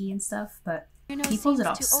lanky and stuff. But Yunho he pulls it seems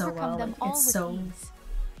off to so overcome well. them Like, all it's with so ease.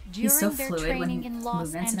 he's so During their fluid when training he in Los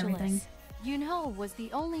movements and everything. Angeles, Yunho was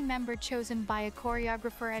the only member chosen by a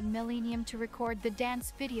choreographer at Millennium to record the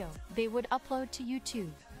dance video they would upload to YouTube.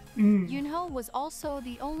 Yunho was also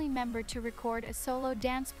the only member to record a solo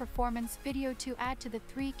dance performance video to add to the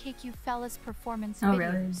 3 KQ Fellas performance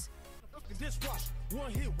videos.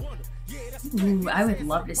 Really? Ooh, I would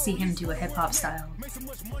love to see him do a hip-hop style.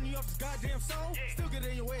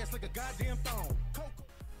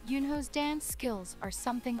 Yunho's dance skills are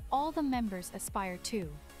something all the members aspire to.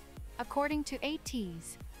 According to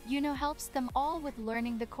Ateez, Yunho helps them all with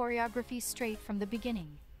learning the choreography straight from the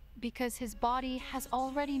beginning, because his body has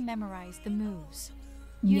already memorized the moves.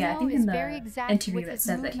 Yeah, I Yunho think is in the very exact interview with it his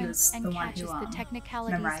said that he movements was the and one catches who the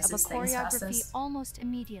technicalities of a memorizes things choreography fastest. almost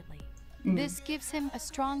immediately. This gives him a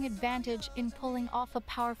strong advantage in pulling off a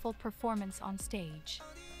powerful performance on stage.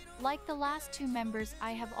 Like the last 2 members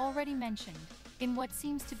I have already mentioned, in what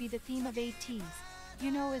seems to be the theme of Ateez,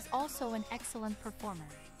 Yunho is also an excellent performer.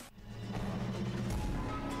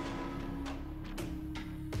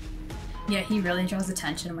 Yeah, he really draws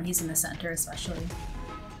attention when he's in the center, especially.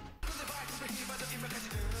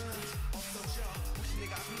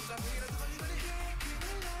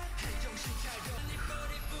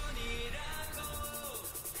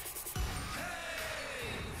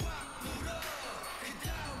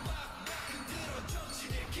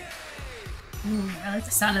 Ooh, I like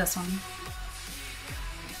the sound of this one.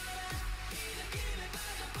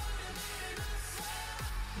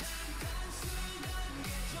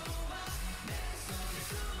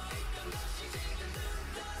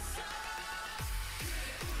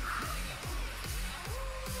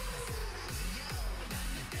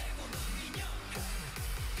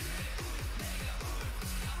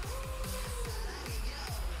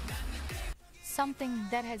 Something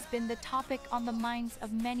that has been the topic on the minds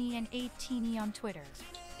of many an 18-y on Twitter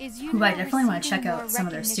is Ooh, I Yunho definitely want to receiving check more out some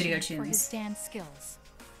of their studio recognition for his tunes. dance skills.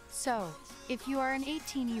 So, if you are an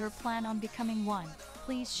 18-y or plan on becoming one,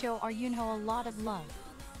 please show our Yunho a lot of love.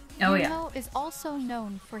 Oh yeah. Yunho is also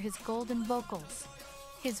known for his golden vocals.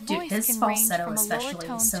 His Dude, voice his can range falsetto from a lower especially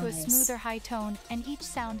tone is so to a nice. smoother high tone, and each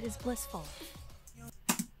sound is blissful.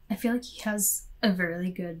 I feel like he has a really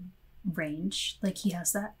good range. Like, he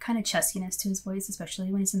has that kind of chestiness to his voice,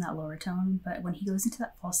 especially when he's in that lower tone, but when he goes into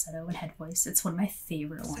that falsetto and head voice, it's one of my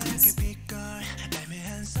favorite ones.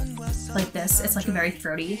 Like this, it's like a very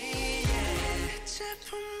throaty.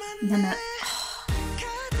 And then that...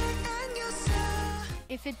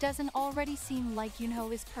 If it doesn't already seem like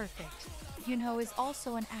Yunho is perfect, Yunho is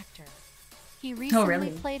also an actor. He recently really?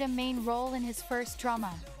 played a main role in his first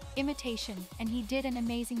drama, Imitation, and he did an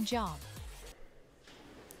amazing job.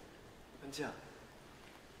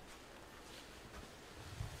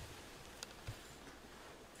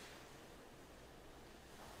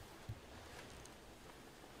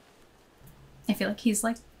 I feel like he's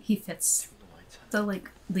like, he fits the like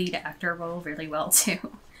lead actor role really well too.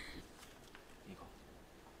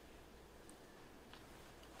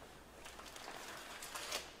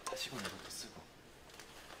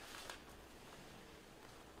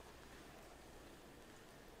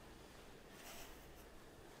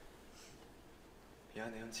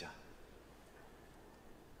 미안해 현지야.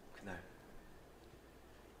 그날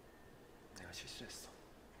내가 실수했어.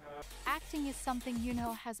 Acting is something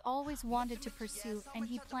Yunho has always wanted to pursue, and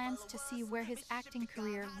he plans to see where his acting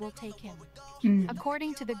career will take him.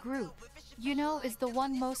 According to the group, Yunho is the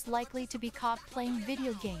one most likely to be caught playing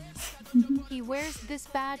video games. He wears this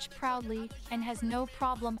badge proudly and has no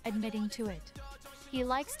problem admitting to it. He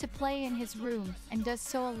likes to play in his room and does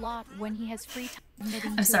so a lot when he has free time.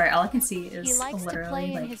 I'm sorry, all I can see is He likes to literally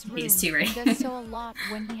play like in his room these two right and does so a lot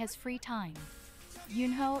when he has free time.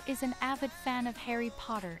 Yunho is an avid fan of Harry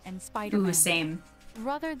Potter and Spider-Man. Ooh, same.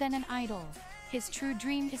 Rather than an idol, his true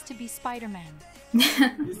dream is to be Spider-Man.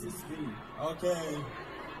 This is me. Okay.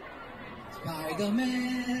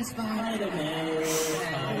 Spider-Man, Spider-Man,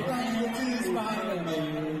 Spider-Man,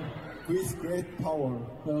 Spider-Man, with great power.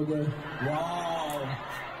 Okay. Wow.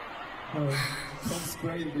 Comes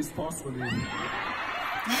great responsibility.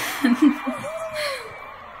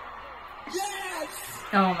 Yes!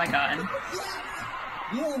 Oh my god.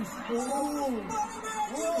 Yes! Oh!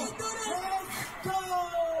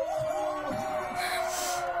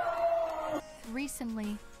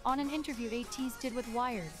 Recently, on an interview Ateez did with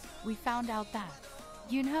Wired, we found out that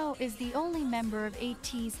Yunho is the only member of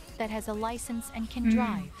Ateez that has a license and can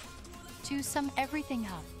drive. To sum everything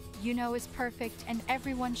up, Yunho is perfect and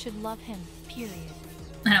everyone should love him, period.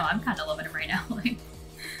 I know, I'm kind of loving him right now. Like,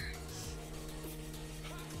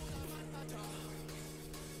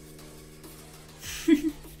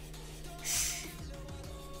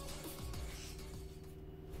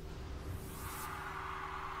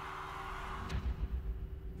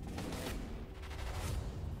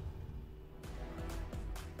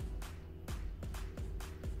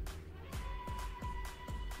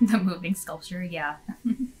 the moving sculpture, yeah.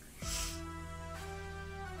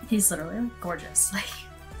 He's literally like gorgeous. Like,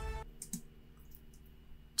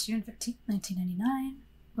 June 15th, 1999.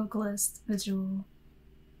 Vocalist, visual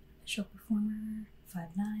performer,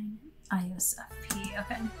 5'9", ISFP.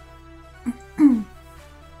 Okay.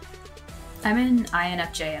 I'm in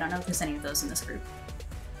INFJ. I don't know if there's any of those in this group.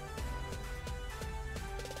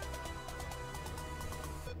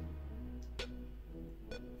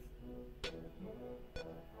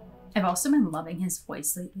 I've also been loving his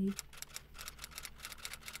voice lately.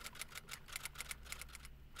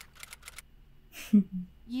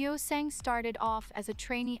 Yeosang started off as a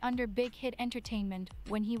trainee under Big Hit Entertainment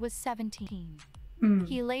when he was 17.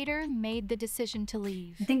 He later made the decision to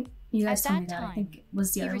leave. I think you guys At told me that that. I time, think it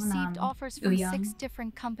was the he other one. received offers from Wooyoung. 6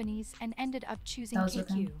 different companies and ended up choosing That was with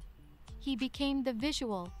him. KQ. He became the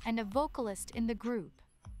visual and a vocalist in the group.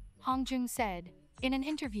 HongJoong said, in an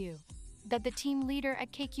interview, that the team leader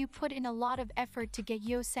at KQ put in a lot of effort to get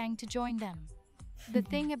Yeosang to join them. The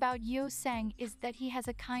thing about Yeosang is that he has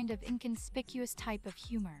a kind of inconspicuous type of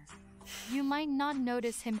humor. You might not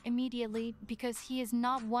notice him immediately because he is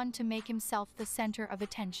not one to make himself the center of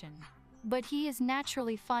attention. But he is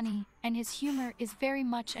naturally funny, and his humor is very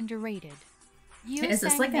much underrated. Is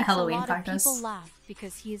this Yeosang like a makes Halloween a lot practice? of people laugh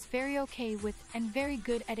because he is very okay with and very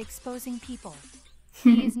good at exposing people.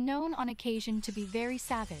 He is known on occasion to be very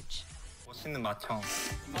savage. 멋있는 마청.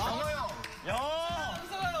 정호 형! 야!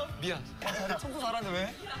 미안. 청소 잘하는데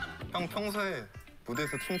왜? 형 평소에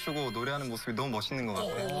무대에서 춤추고 노래하는 모습이 너무 멋있는 것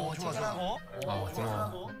같아. 좋아 좋아.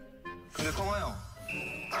 고마워. 근데 성호 형,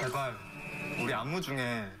 제발 우리 안무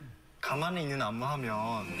중에 가만히 있는 안무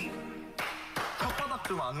하면 혓바닥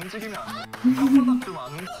좀 안 움직이면 안 돼. 혓바닥 좀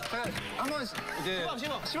안 움직이면 한번 이제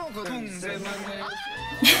시범 그 둥세만해.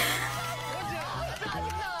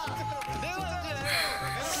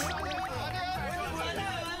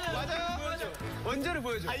 원제를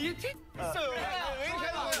보여줘. 아, 이게 틱 있어요. 왜 이렇게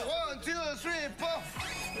하는 거예요? 1, 2, 3, 4.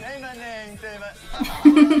 네이만.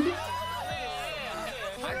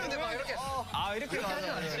 근데 막 이렇게. 아, 이렇게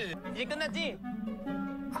하지. 이제 끝났지?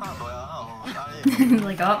 하나 더야. 아니.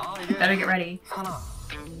 Like, oh, better get ready. 산아,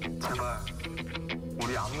 제발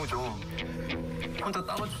우리 안무 좀 혼자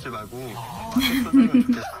따라주지 말고 같이 써주면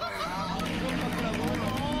좋겠어.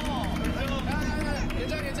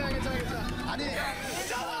 괜찮아. 아니.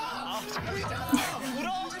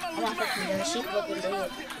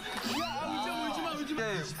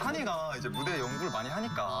 이제 산이가 이제 무대 연구를 많이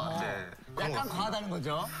하니까 이제 약간 과하다는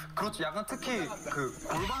거죠? 그렇죠. 약간 특히 그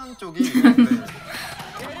골반 쪽이 예를 들어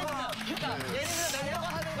내가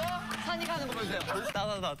하는 거, 산이가 하는 거 보여주세요.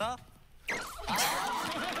 나다.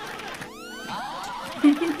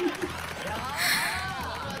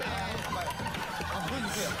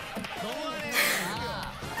 보여주세요. 너무하네.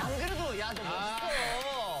 안 그래도 야, 너 멋있어.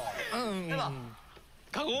 해봐.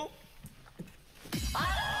 가고.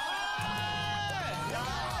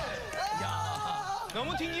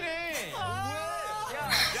 너무 튕기네.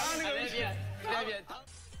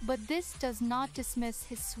 But this does not dismiss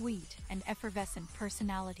his sweet and effervescent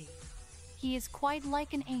personality. He is quite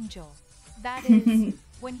like an angel. That is,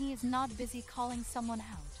 when he is not busy calling someone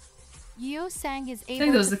out. Yeosang is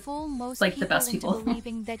able to fool most like the best people people. into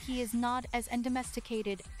believing that he is not as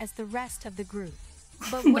undomesticated as the rest of the group.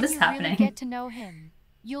 But What when is you happening? really get to know him,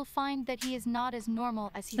 you'll find that he is not as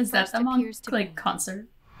normal as he Is that first them on appears to like be. concert?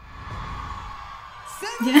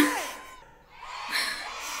 Yeah.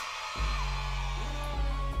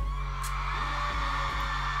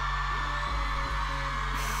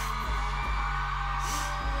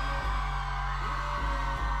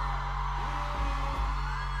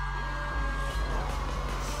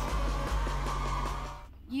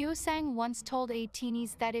 Yeosang once told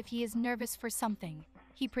Ateez that if he is nervous for something,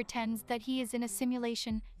 he pretends that he is in a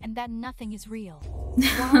simulation and that nothing is real.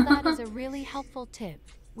 While that is a really helpful tip,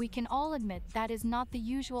 we can all admit that is not the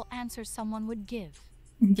usual answer someone would give.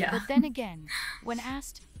 Yeah. But then again, when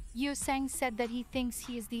asked, Yeosang said that he thinks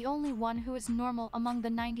he is the only one who is normal among the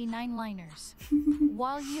 99 liners.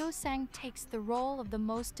 While Yeosang takes the role of the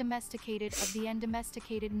most domesticated of the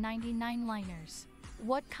undomesticated 99 liners,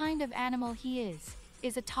 what kind of animal he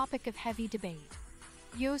is a topic of heavy debate.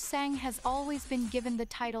 Yeosang has always been given the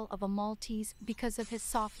title of a Maltese because of his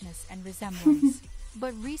softness and resemblance.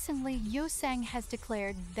 But recently Yeosang has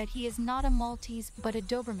declared that he is not a Maltese but a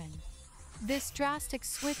Doberman. This drastic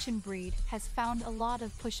switch in breed has found a lot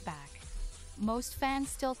of pushback. Most fans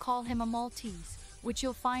still call him a Maltese, which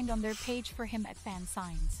you'll find on their page for him at fan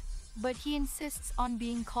signs. But he insists on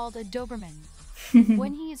being called a Doberman.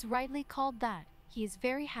 When he is rightly called that, he is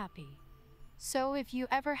very happy. So if you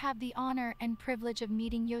ever have the honor and privilege of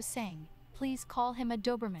meeting Yeosang, please call him a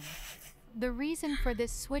Doberman. The reason for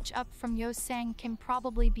this switch up from Yeosang can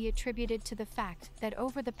probably be attributed to the fact that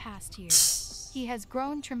over the past year, he has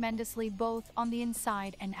grown tremendously both on the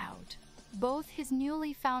inside and out. Both his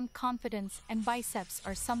newly found confidence and biceps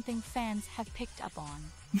are something fans have picked up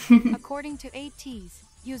on. According to Ateez,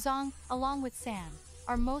 Yeosang, along with Sam,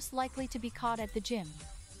 are most likely to be caught at the gym.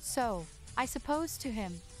 So, I suppose to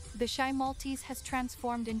him, the shy Maltese has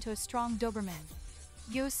transformed into a strong Doberman.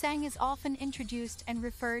 Yeosang is often introduced and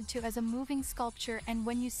referred to as a moving sculpture, and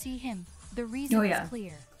when you see him, the reason is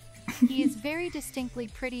clear. He is very distinctly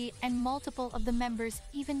pretty, and multiple of the members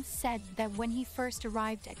even said that when he first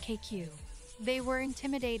arrived at KQ, they were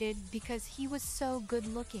intimidated because he was so good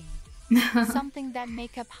looking. Something that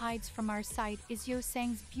makeup hides from our sight is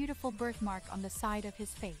Yeosang's beautiful birthmark on the side of his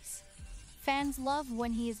face. Fans love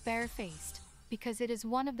when he is barefaced, because it is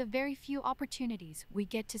one of the very few opportunities we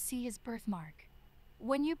get to see his birthmark.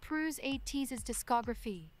 When you peruse Ateez's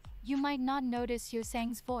discography, you might not notice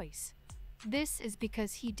Yeosang's voice. This is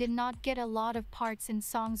because he did not get a lot of parts in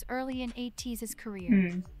songs early in Ateez's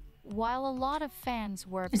career. While a lot of fans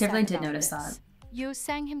were upset I definitely did about notice this, that.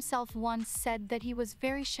 Yeosang himself once said that he was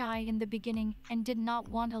very shy in the beginning and did not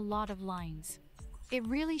want a lot of lines. It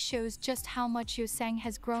really shows just how much Yeosang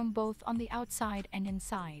has grown both on the outside and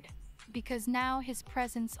inside, because now his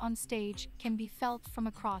presence on stage can be felt from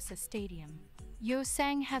across a stadium.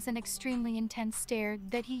 Yeosang has an extremely intense stare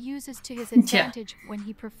that he uses to his advantage when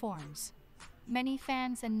he performs. Many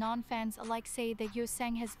fans and non-fans alike say that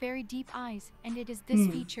Yeosang has very deep eyes, and it is this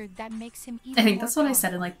feature that makes him even more I think that's what I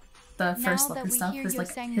said powerful. in like the first look and stuff, is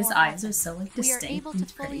like his eyes are so like We are distinct able to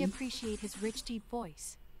and fully pretty. appreciate his rich, deep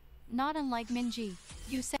voice. Not unlike Mingi,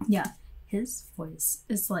 Yeosang. Yeah, his voice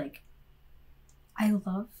is like, I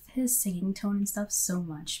love his singing tone and stuff so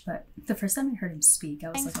much, but the first time I heard him speak, I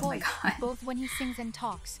was like, oh my god. Both when he sings and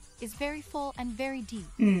talks, is very full and very deep.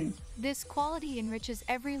 This quality enriches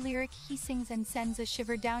every lyric he sings and sends a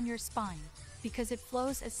shiver down your spine, because it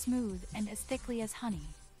flows as smooth and as thickly as honey.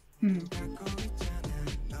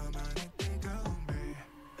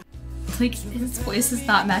 Like, his voice does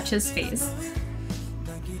not match his face.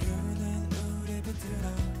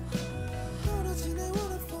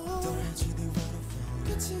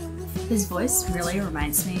 His voice really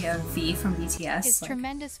reminds me of V from BTS. His like,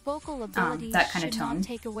 tremendous vocal ability that kind of should tone. not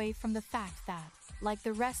take away from the fact that, like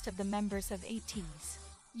the rest of the members of Ateez,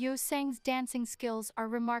 Yeosang's dancing skills are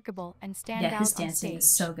remarkable and stand out his on dancing stage.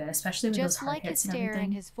 is so good, especially with those Just hard like his hits and stare everything.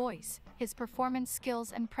 and his voice, his performance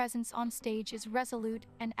skills and presence on stage is resolute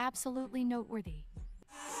and absolutely noteworthy.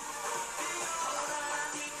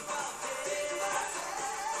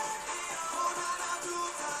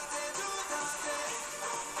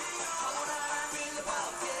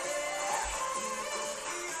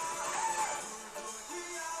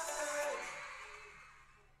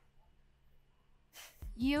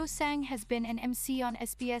 Yeosang has been an MC on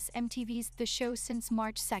SBS MTV's The Show since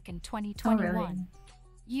March 2nd, 2021. Oh, really?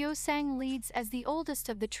 Yeosang leads as the oldest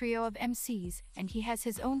of the trio of MCs, and he has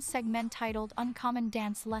his own segment titled Uncommon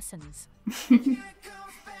Dance Lessons.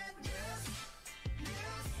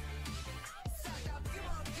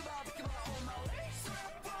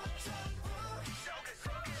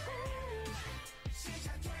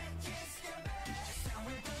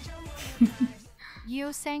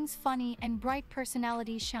 Yeosang's funny and bright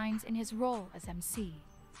personality shines in his role as MC.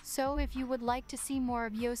 So if you would like to see more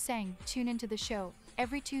of Yeosang, tune into the show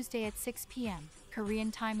every Tuesday at 6 p.m. Korean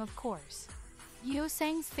time, of course.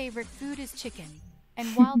 Yeosang's favorite food is chicken,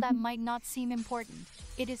 and while that might not seem important,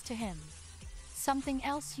 it is to him. Something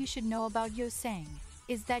else you should know about Yeosang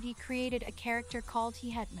is that he created a character called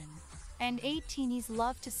Hetman, and 8 teenies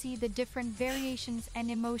love to see the different variations and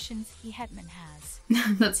emotions Hetman has.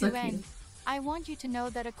 That's so To cute. end, I want you to know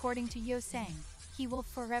that according to Yeosang, he will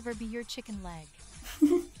forever be your chicken leg.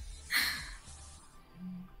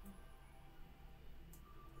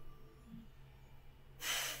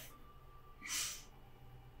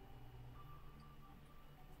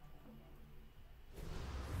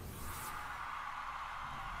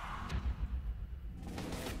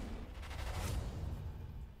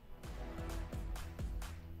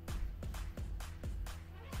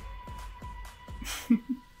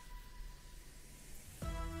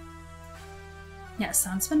 Yeah,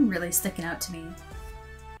 sound's been really sticking out to me.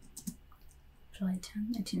 July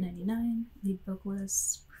 10th, 1999, lead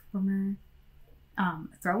vocalist, performer.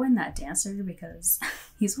 Throw in that dancer because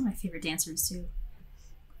he's one of my favorite dancers too.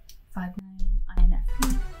 5'9",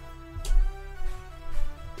 INFP.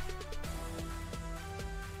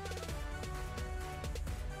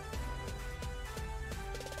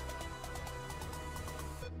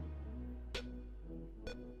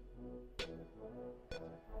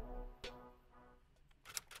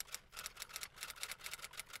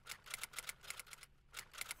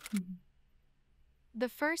 The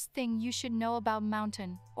first thing you should know about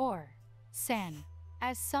Mountain, or San,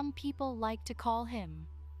 as some people like to call him,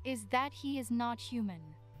 is that he is not human.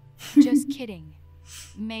 Just kidding.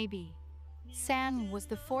 Maybe. San was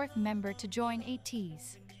the 4th member to join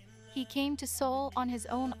Ateez. He came to Seoul on his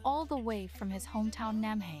own all the way from his hometown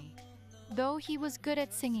Namhae. Though he was good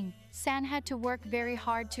at singing, San had to work very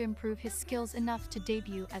hard to improve his skills enough to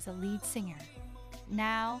debut as a lead singer.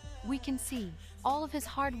 Now, we can see, all of his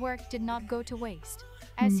hard work did not go to waste,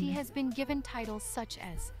 as he has been given titles such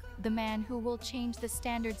as the man who will change the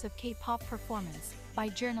standards of K-pop performance by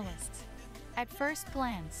journalists. At first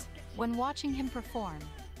glance, when watching him perform,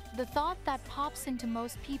 the thought that pops into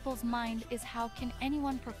most people's mind is how can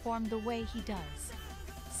anyone perform the way he does?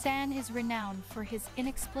 San is renowned for his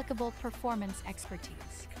inexplicable performance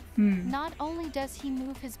expertise. Not only does he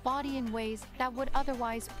move his body in ways that would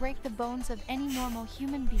otherwise break the bones of any normal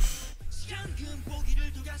human being.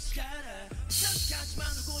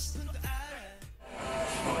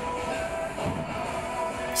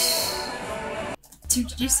 Dude,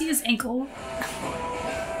 did you see his ankle?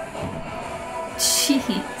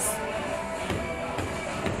 Jeez.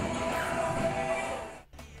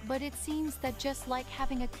 But it seems that just like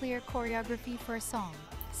having a clear choreography for a song,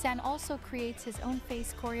 San also creates his own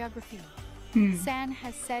face choreography. San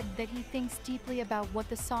has said that he thinks deeply about what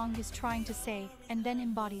the song is trying to say and then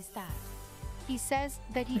embodies that. He says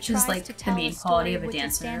that he tries like to the tell main a quality story of a with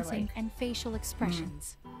his dancer, dancing like- and facial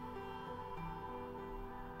expressions.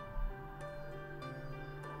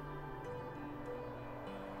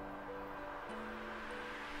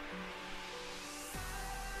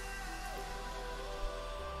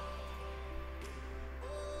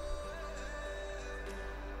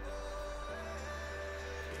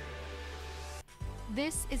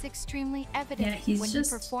 This is extremely evident Yeah, he's when just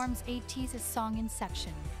he performs Ateez's song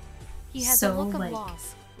Inception. He has so, a look of like,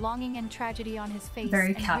 loss, longing and tragedy on his face very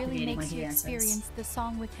and really captivating when makes he you dances. experience the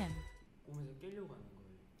song with him. 꿈에서 깨려고 하는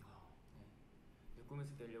거예요. 네.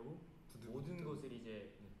 꿈에서 깨려고 모든 것을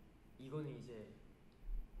이제 이거는 이제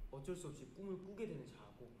어쩔 수 없이 꿈을 꾸게 되는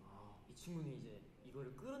자아고 이 친구는 이제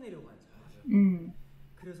이거를 끌어내려고 하는 자아죠.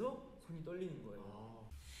 그래서 손이 떨리는 거예요.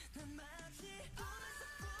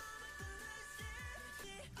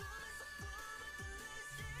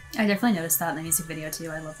 I definitely noticed that in the music video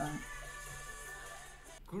too. I love that.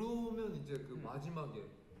 그러면 이제 그 마지막에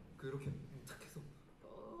그렇게 딱 해서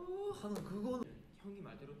하는 그거는 형이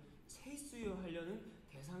말대로 체이스유 하려는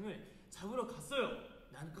대상을 잡으러 갔어요.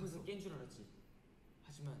 난 그것을 깬 줄 알았지.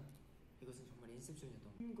 하지만 이것은 정말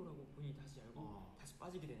인셉션이었던 거라고 본인이 다시 알고 다시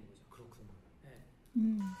빠지게 되는 거죠. 그렇구나. 네.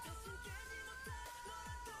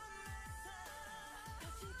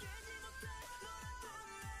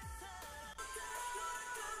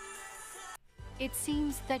 It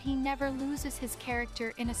seems that he never loses his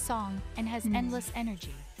character in a song and has endless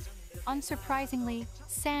energy. Unsurprisingly,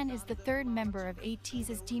 San is the 3rd member of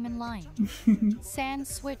Ateez's Demon Line. San's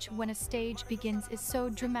switch when a stage begins is so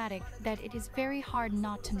dramatic that it is very hard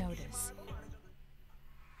not to notice.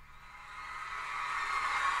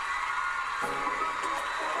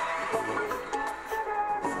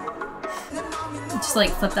 Just like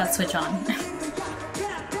flip that switch on.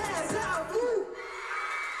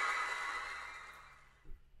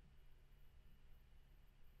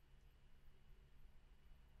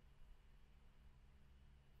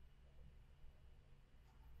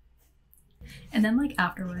 And then like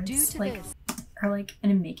afterwards, Due to like this, or like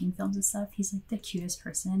in making films and stuff, he's like the cutest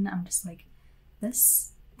person. I'm just like,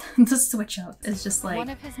 this the switch up is just like one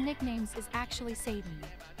of his nicknames is actually Satan.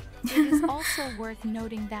 It is also worth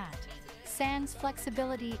noting that San's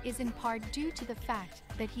flexibility is in part due to the fact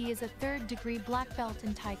that he is a third-degree black belt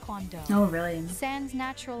in Taekwondo. Oh, really? San's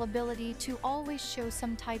natural ability to always show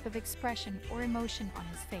some type of expression or emotion on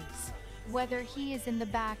his face, whether he is in the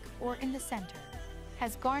back or in the center,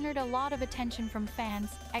 has garnered a lot of attention from fans,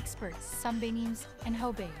 experts, Sunbaeans, and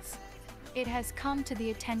Hobeis. It has come to the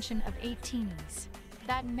attention of Ateez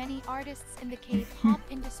that many artists in the K-pop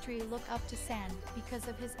industry look up to San because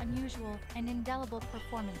of his unusual and indelible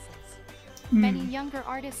performances. Many younger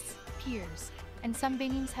artists, peers, and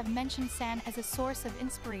Sunbaeans have mentioned San as a source of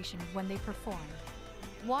inspiration when they perform.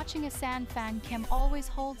 Watching a San fan cam always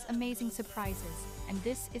holds amazing surprises, and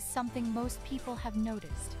this is something most people have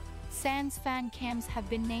noticed. San's fan cams have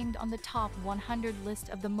been named on the top 100 list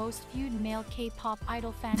of the most viewed male K-pop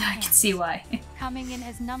idol fan cams. I can see why. Coming in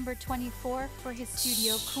as number 24 for his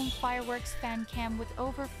Studio Kung Fireworks fan cam with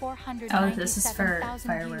over 497,000 Oh, this is for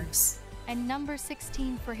fireworks. views. And number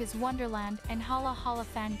 16 for his Wonderland and Hala Hala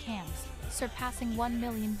fan cams, surpassing 1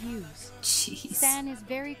 million views. Jeez. San is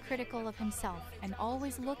very critical of himself and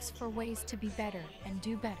always looks for ways to be better and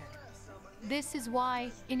do better. This is why,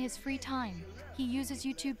 in his free time, he uses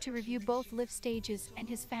YouTube to review both live stages and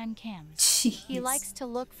his fan cams. Jeez. He likes to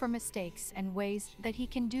look for mistakes and ways that he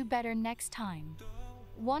can do better next time.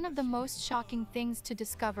 One of the most shocking things to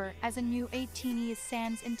discover as a new Ateez is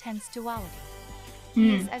San's intense duality.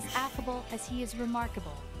 He is as affable as he is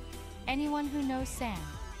remarkable. Anyone who knows San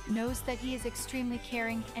knows that he is extremely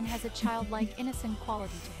caring and has a childlike innocent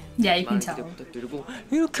quality to him. Yeah, you can tell. 부탁드리고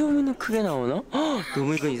이렇게 하면은 크게 나오나?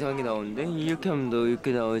 너무 이건 이상하게 나오는데 이렇게 하면 너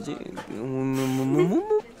이렇게 나오지?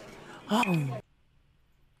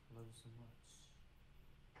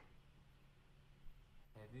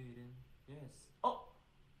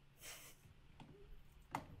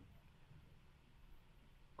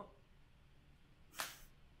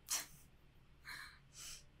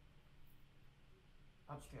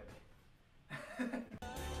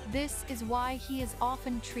 This is why he is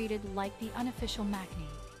often treated like the unofficial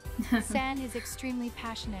maknae. San is extremely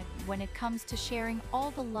passionate when it comes to sharing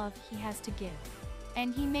all the love he has to give.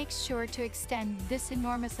 And he makes sure to extend this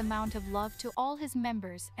enormous amount of love to all his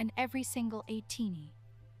members and every single Ateez.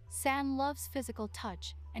 San loves physical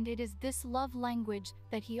touch, and it is this love language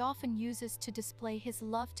that he often uses to display his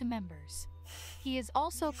love to members. He is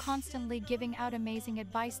also constantly giving out amazing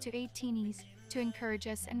advice to Ateez to encourage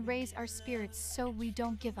us and raise our spirits so we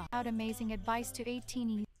don't give up. Out amazing advice to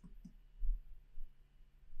Ateez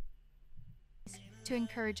to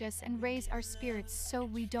encourage us and raise our spirits so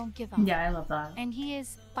we don't give up. Yeah, I love that. And he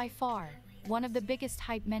is, by far, one of the biggest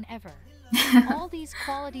hype men ever. All these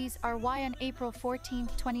qualities are why on April 14,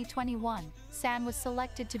 2021, San was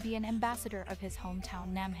selected to be an ambassador of his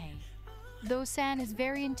hometown Namhae. Though San is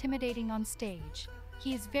very intimidating on stage,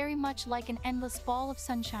 he is very much like an endless ball of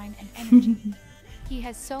sunshine and energy. He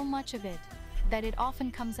has so much of it that it often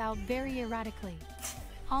comes out very erratically.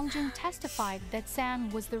 HongJoong testified that San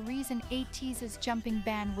was the reason Ateez's jumping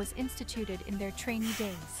ban was instituted in their trainee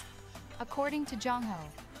days. According to Jongho,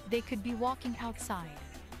 they could be walking outside,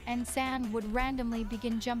 and San would randomly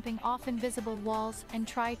begin jumping off invisible walls and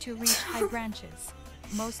try to reach high branches.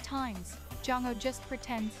 Most times, Jongho just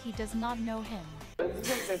pretends he does not know him.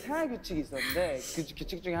 연습생 때 생활 규칙이 있었는데 그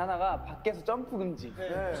규칙 중에 하나가 밖에서 점프 금지.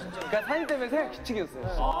 그러니까 사진 때문에 생활 규칙이었어요.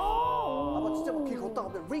 아마 진짜 막 길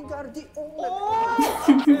걷다가 링가르디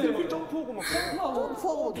점프하고 막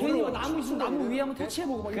점프하고 막 괜히 막 나무 위에 한번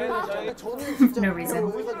터치해보고 막 이러는데 저는 진짜 No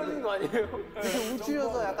reason. 그런 거 아니에요? 이렇게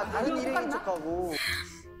우쭐려서 약간 다른 일인 척하고.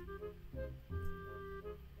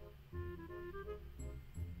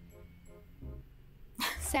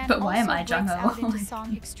 San But why am also I breaks Jongho? out into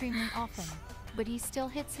song extremely often, but he still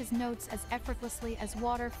hits his notes as effortlessly as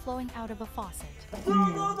water flowing out of a faucet.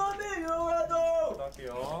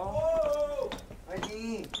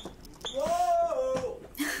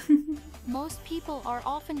 Most people are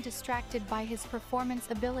often distracted by his performance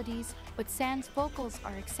abilities, but San's vocals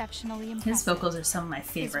are exceptionally impressive. His vocals are some of my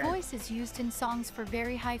favorite. His voice is used in songs for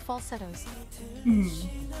very high falsettos.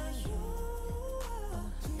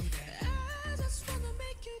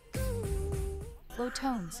 Low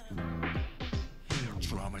tones.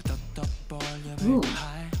 Ooh.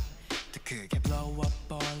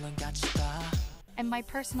 And my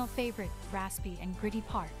personal favorite, raspy and gritty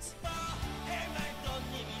parts.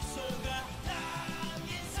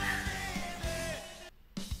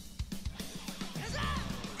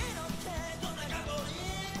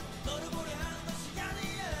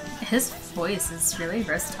 His voice is really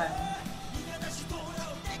versatile.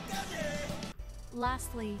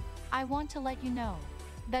 Lastly, I want to let you know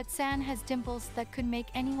that San has dimples that could make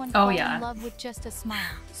anyone Oh, fall yeah. in love with just a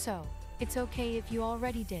smile. So, it's okay if you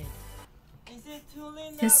already did.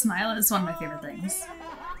 His smile is one of my favorite things.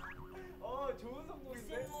 좋은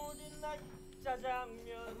성공인데?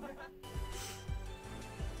 짜장면.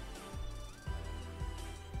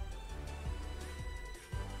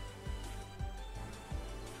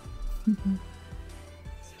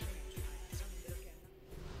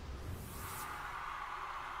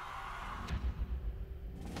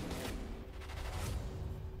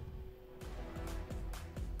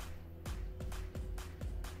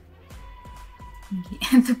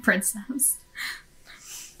 Mingi and the princess.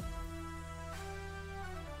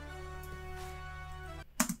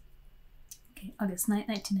 Okay, August 9th,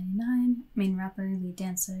 1999. Main rapper, lead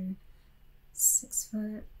dancer, 6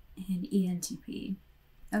 foot, and ENTP.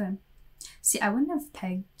 Okay. See, I wouldn't have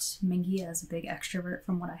pegged Mingi as a big extrovert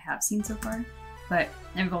from what I have seen so far, but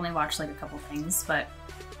I've only watched like a couple things, but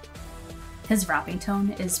his rapping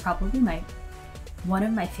tone is probably one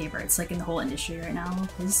of my favorites like in the whole industry right now.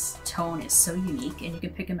 His tone is so unique and you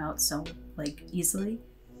can pick him out so like easily.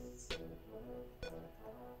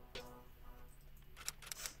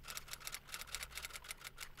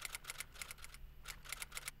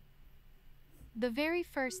 The very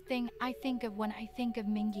first thing I think of when I think of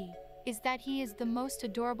Mingi is that he is the most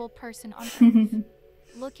adorable person on earth.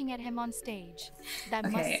 Looking at him on stage, that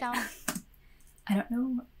must sound... I don't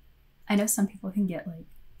know. I know some people can get like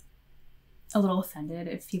a little offended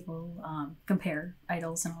if people compare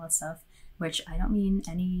idols and all that stuff, which I don't mean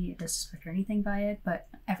any disrespect or anything by it, but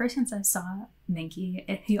ever since I saw Mingi,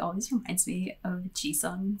 he always reminds me of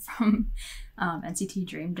Yeosang from NCT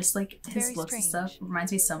Dream. Just like his Very looks and strange. stuff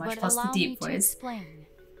reminds me so much, But plus the allow deep me to voice. explain.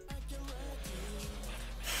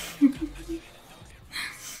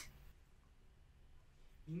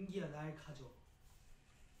 민기야 날 가져.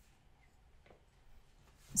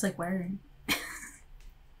 It's like wearing.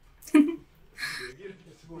 얘기를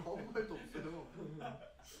지금 아무 말도 없어요.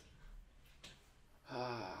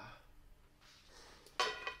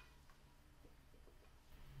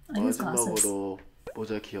 마지막으로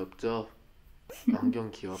모자 귀엽죠?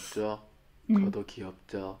 안경 귀엽죠? 저도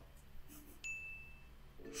귀엽죠?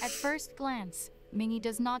 At first glance, Mingi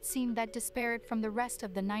does not seem that disparate from the rest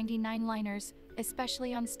of the 99 liners,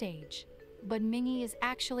 especially on stage. But Mingi is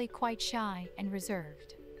actually quite shy and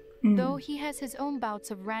reserved. Though he has his own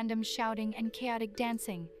bouts of random shouting and chaotic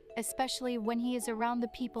dancing, especially when he is around the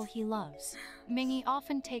people he loves, Mingi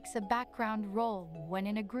often takes a background role when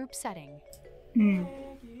in a group setting.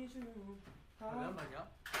 한 말이야?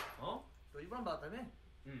 어? 너 이번 받았다며?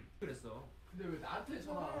 응. 그랬어. 근데 왜 나한테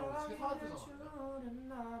전화하고 최사한테 전화해?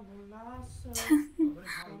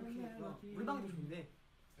 우리 방도 좋은데.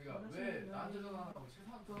 그러니까 왜 나한테 전화하고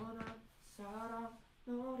최사한테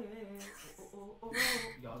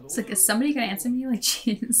It's like, is somebody gonna answer me? Like,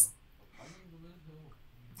 jeez.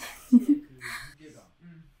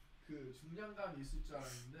 그 중량감이 있을 줄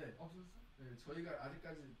알았는데 없었어? 네, 저희가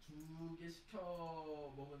아직까지 2개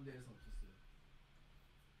시켜 먹은 데에서 없었어요.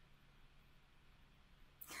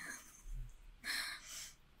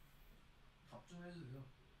 답 좀 해주세요.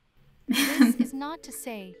 This is not to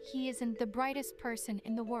say he isn't the brightest person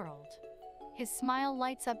in the world. His smile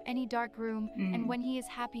lights up any dark room, and when he is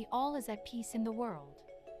happy, all is at peace in the world.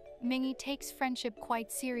 Mingi takes friendship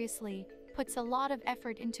quite seriously, puts a lot of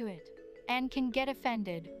effort into it, and can get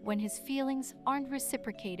offended when his feelings aren't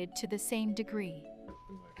reciprocated to the same degree.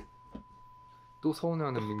 또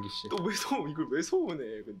서운해하는 민기 씨. 또 왜 이걸 왜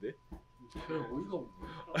서운해 근데? 별 어이가 없네.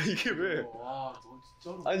 아 이게 왜? 와, 너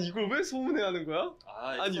진짜로. 아니 이걸 왜 서운해하는 거야?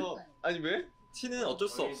 아니 왜? 티는 어쩔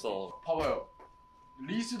수 없어. 봐봐요.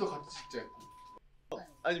 리스도 같이 찍자 했고.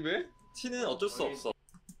 아니 왜? 티는 어쩔 수 없어.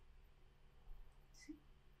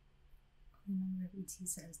 Remember Ateez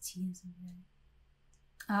as Ateez in there.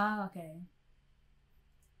 Ah, okay.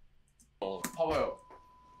 봐봐요.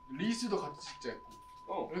 리스도 같이 찍자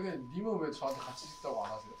했고. 그러니까 님은 왜 저한테 같이 찍자고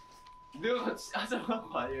안 하세요? 내가 같이 하자고 한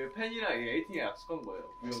거 아니에요? 팬이랑 에이팅에 약속한 거예요.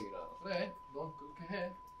 우영이랑. 그래, 넌 그렇게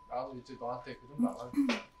해. 나도 이제 너한테 그 정도 안 할게.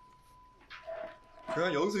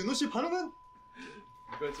 그냥 여기서 윤호 씨 반응은?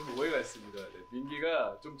 이건 좀 오해가 있습니다. 네,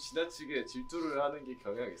 민기가 좀 지나치게 질투를 하는 게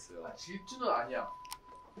경향이 있어요. 아, 질투는 아니야.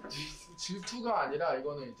 질투가 아니라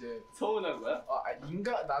이거는 이제 서운한 거야?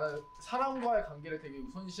 나는 사람과의 관계를 되게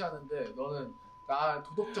우선시하는데 너는 나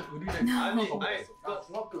도덕적 의리를 아니, 거부했어. 나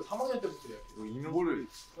중학교 3학년 때부터 이렇게. 뭐를?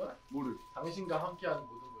 당신과 함께하는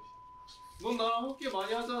모든 것이. 넌 나랑 함께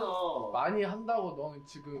많이 하잖아. 많이 한다고 너는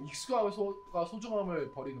지금 익숙함과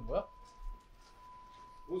소중함을 버리는 거야?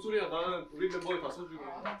 뭔 소리야? 나는 우리 멤버에 다 소중해.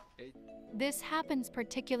 This happens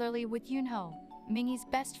particularly with Yunho, Mingi's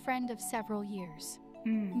best friend of several years.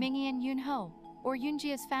 Mingi and Yunho, or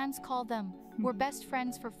Yoonji as fans call them, were best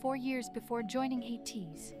friends for 4 years before joining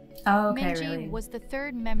Ateez. Oh, okay, Mingi really? was the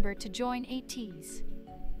third member to join Ateez.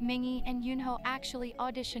 Mingi and Yunho actually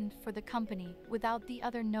auditioned for the company without the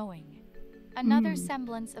other knowing. Another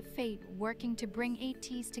semblance of fate working to bring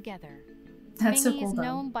Ateez together. That's so Mingi cool, is though.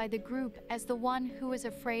 known by the group as the one who is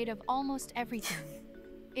afraid of almost everything.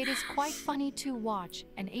 It is quite funny to watch,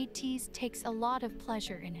 and Ateez takes a lot of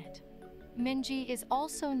pleasure in it. Mingi is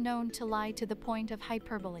also known to lie to the point of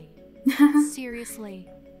hyperbole. Seriously,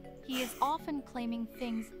 he is often claiming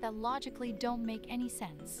things that logically don't make any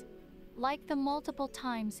sense. Like the multiple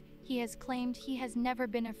times he has claimed he has never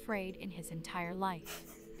been afraid in his entire life,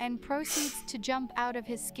 and proceeds to jump out of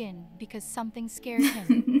his skin because something scared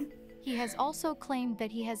him. He has also claimed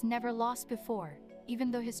that he has never lost before, even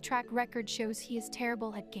though his track record shows he is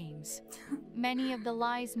terrible at games. Many of the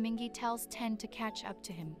lies Mingi tells tend to catch up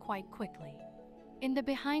to him quite quickly. In the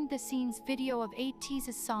behind-the-scenes video of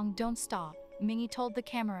Ateez's song Don't Stop, Mingi told the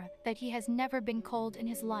camera that he has never been cold in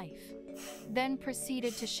his life, then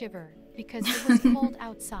proceeded to shiver because it was cold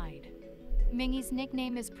outside. Mingi's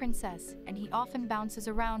nickname is Princess, and he often bounces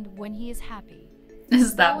around when he is happy.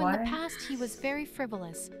 Is that Though why? in the past he was very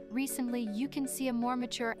frivolous, recently you can see a more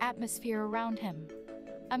mature atmosphere around him.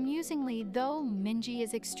 Amusingly, though, Mingi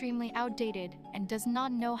is extremely outdated and does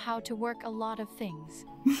not know how to work a lot of things.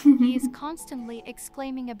 He is constantly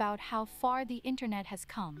exclaiming about how far the internet has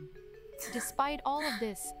come. Despite all of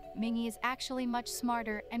this, Mingi is actually much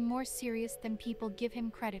smarter and more serious than people give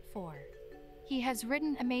him credit for. He has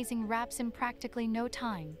written amazing raps in practically no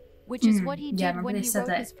time, which is what he did when he wrote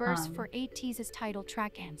his verse for Ateez's title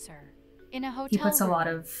track Answer. In a hotel He puts a room, lot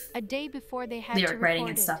of a day before they had to lyric record writing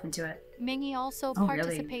and it. stuff into it. Mingi also Oh, really?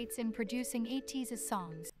 participates in producing Ateez's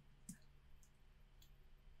songs.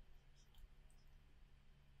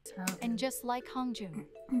 And just like HongJoong,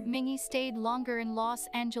 Mingi stayed longer in Los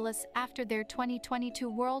Angeles after their 2022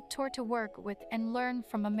 world tour to work with and learn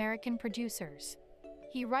from American producers.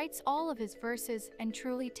 He writes all of his verses and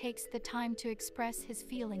truly takes the time to express his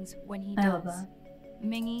feelings when he does. I love that.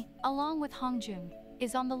 Mingi, along with HongJoong,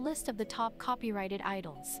 is on the list of the top copyrighted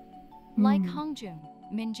idols. Like HongJoong,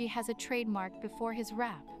 Mingi has a trademark before his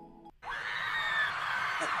rap.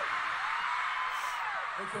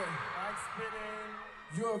 Okay, I'm spinning.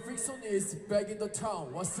 Your fiction is back in the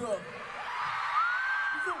town. What's up?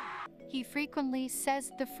 He frequently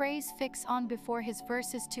says the phrase fix on before his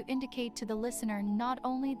verses to indicate to the listener not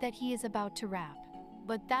only that he is about to rap,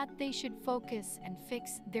 but that they should focus and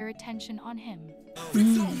fix their attention on him.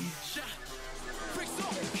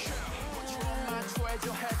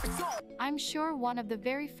 I'm sure one of the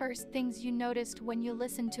very first things you noticed when you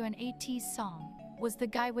listened to an Ateez song was the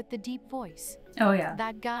guy with the deep voice. Oh, yeah.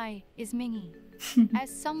 That guy is Mingi. As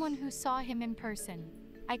someone who saw him in person,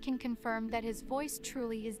 I can confirm that his voice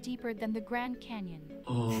truly is deeper than the Grand Canyon.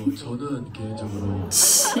 저는 개인적으로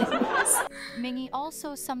Mingi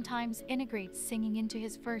also sometimes integrates singing into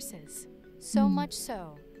his verses. So much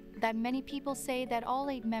so that many people say that all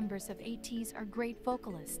 8 members of Ateez are great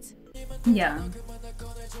vocalists. Yeah.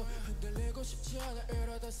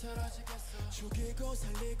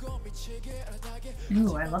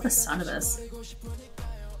 Ooh, I love the sound of this.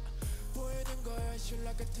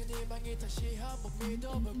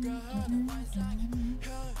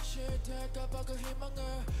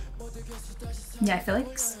 Yeah, I feel like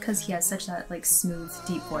because he has such that like smooth,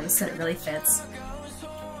 deep voice that it really fits.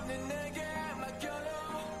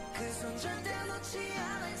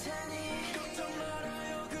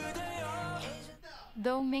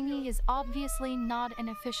 Though Mingi is obviously not an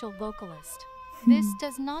official vocalist, this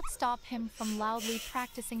does not stop him from loudly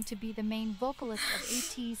practicing to be the main vocalist of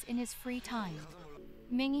Ateez in his free time.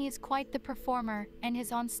 Mingi is quite the performer, and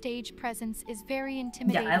his on-stage presence is very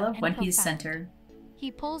intimidating. Yeah, I love and when profound. he's centered. He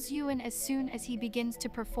pulls you in as soon as he begins to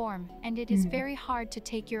perform, and it is very hard to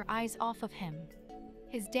take your eyes off of him.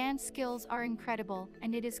 His dance skills are incredible,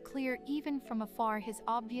 and it is clear even from afar his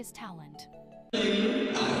obvious talent.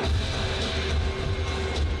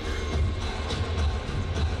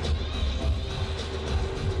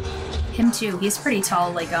 Him too. He's pretty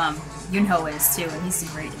tall, like Yunho is too, and he's a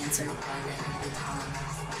great dancer.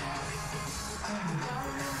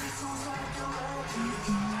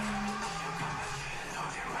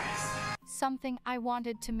 Something I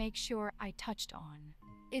wanted to make sure I touched on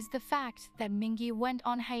is the fact that Mingi went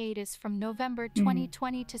on hiatus from November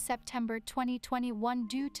 2020 to September 2021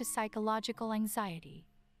 due to psychological anxiety.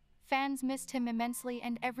 Fans missed him immensely,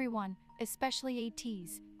 and everyone, especially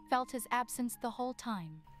Ateez, felt his absence the whole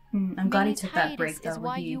time. I'm glad he Mingi's took that break hiatus though is when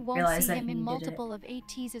why he you won't realized see that him he in needed multiple of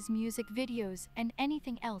Ateez's music videos and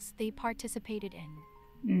anything else they participated in.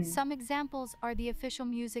 it. Some examples are the official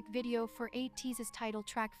music video for Ateez's title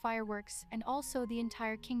track Fireworks and also the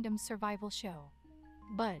entire Kingdom's survival show.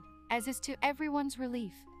 But, as is to everyone's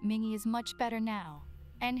relief, Mingi is much better now.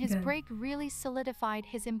 And his Good. break really solidified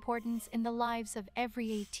his importance in the lives of every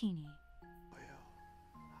Ateenie.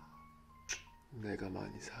 내가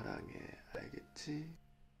많이 사랑해, 알겠지?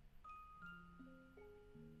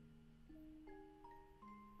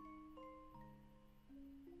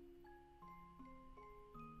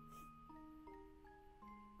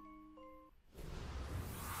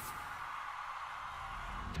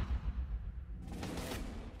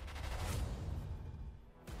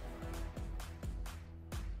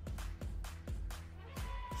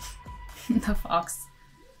 The fox.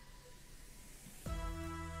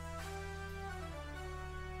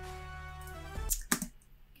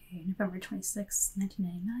 Okay, November 26th,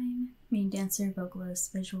 1999. Main dancer,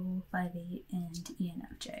 vocalist, visual, 5'8", and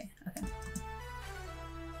ENFJ. Okay.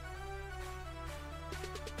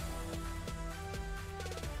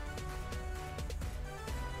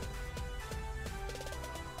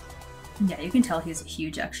 Yeah, you can tell he's a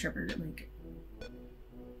huge extrovert, like,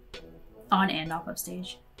 on and off of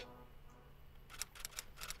stage.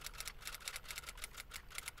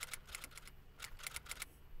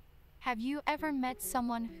 Have you ever met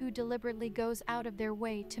someone who deliberately goes out of their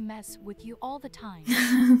way to mess with you all the time,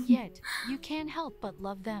 yet you can't help but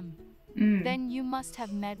love them? Then you must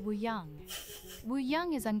have met Wooyoung.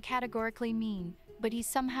 Wooyoung is uncategorically mean, but he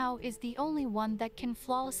somehow is the only one that can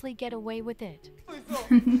flawlessly get away with it.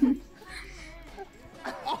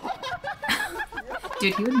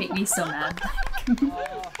 Dude, he would make me so mad.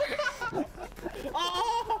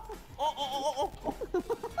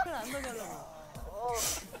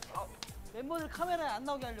 멤버들 카메라에 안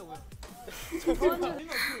나오게 하려고요.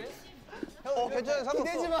 괜찮아, 상관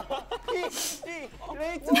내지 마.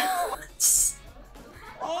 레이트.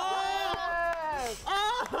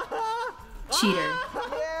 Cheater.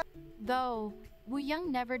 Though, Wooyoung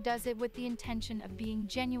never does it with the intention of being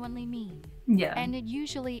genuinely mean. Yeah. And it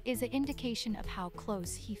usually is an indication of how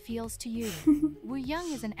close he feels to you.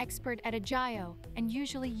 Wooyoung is an expert at agio and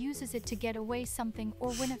usually uses it to get away something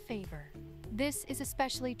or win a favor. This is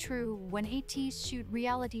especially true when Ateez shoot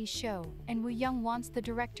reality show and Wooyoung wants the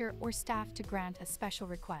director or staff to grant a special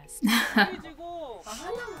request.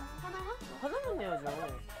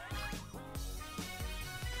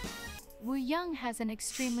 Wooyoung has an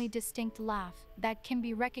extremely distinct laugh that can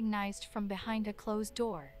be recognized from behind a closed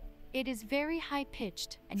door. It is very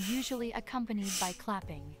high-pitched and usually accompanied by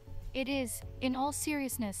clapping. It is, in all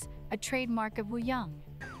seriousness, a trademark of Wooyoung.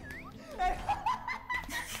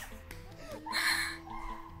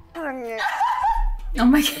 Oh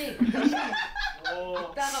my god.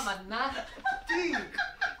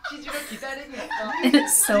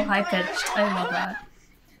 It's so high-pitched. I love that.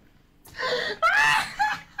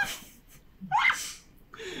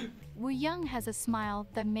 Wooyoung has a smile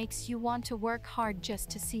that makes you want to work hard just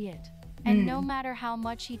to see it. And no matter how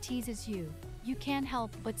much he teases you, you can't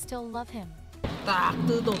help but still love him. 딱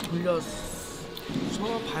뜯어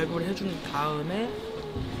돌려서 발굴 해준 다음에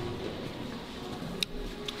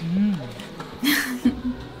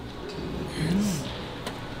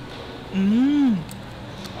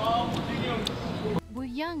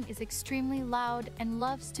Wooyoung is extremely loud and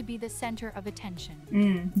loves to be the center of attention.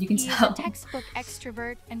 You can he tell. is a textbook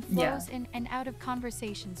extrovert and flows in and out of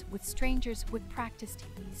conversations with strangers with practiced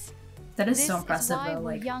ease. That is This so impressive why though.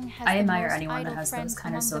 Like, Wooyoung has I the admire most anyone that idol has those friends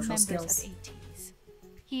kind of among the social members skills. of Ateez.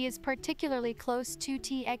 He is particularly close to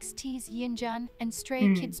TXT's Yunho and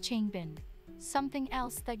Stray Kids Changbin. Something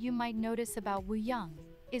else that you might notice about Wooyoung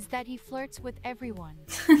is that he flirts with everyone.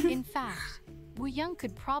 In fact, Wooyoung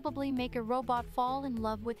could probably make a robot fall in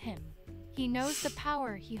love with him. He knows the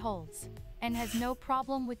power he holds and has no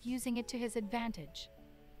problem with using it to his advantage.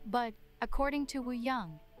 But, according to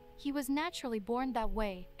Wooyoung, he was naturally born that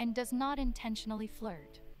way and does not intentionally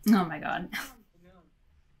flirt. Oh my god.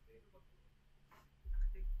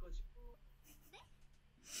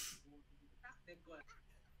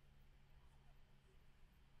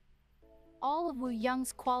 All of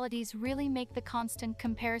Wooyoung's qualities really make the constant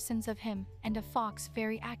comparisons of him and a fox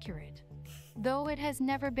very accurate. Though it has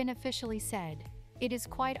never been officially said, it is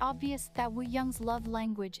quite obvious that Wooyoung's love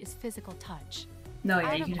language is physical touch. No, yeah,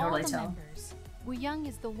 Out you of can all totally the tell. members, Wooyoung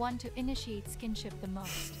is the one to initiate skinship the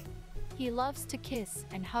most. He loves to kiss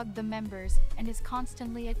and hug the members and is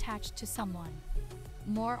constantly attached to someone.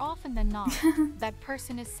 More often than not, that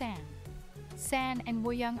person is Sam. San and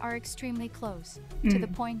Wooyoung are extremely close, to the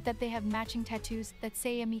point that they have matching tattoos that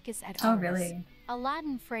say amicus et Oh, aris, really? a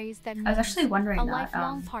Latin phrase that means I was actually wondering a that.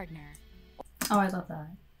 lifelong partner. Oh, I love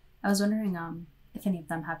that. I was wondering if any of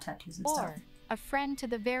them have tattoos and stuff. Or a friend to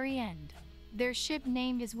the very end. Their ship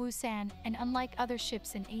name is Woosan, and unlike other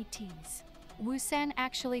ships in Ateez, Woosan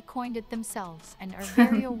actually coined it themselves and are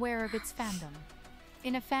very aware of its fandom.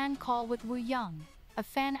 In a fan call with Wooyoung, a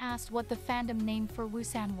fan asked what the fandom name for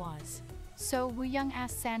Woosan was. So Wooyoung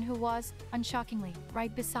asked San who was, unshockingly,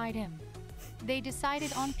 right beside him. They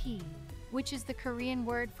decided on P, which is the Korean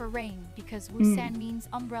word for rain because Woosan means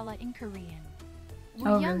umbrella in Korean.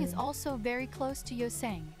 Wooyoung is also very close to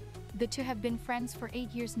Yeosang. The two have been friends for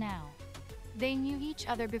 8 years now. They knew each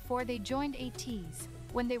other before they joined Ateez,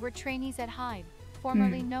 when they were trainees at HYBE,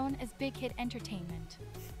 formerly known as Big Hit Entertainment.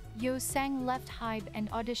 Yeosang left HYBE and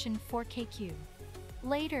auditioned for KQ.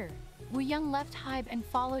 Later, Wooyoung left HYBE and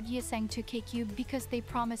followed Yeosang to KQ because they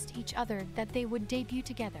promised each other that they would debut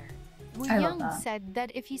together. Wooyoung said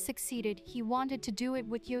that if he succeeded, he wanted to do it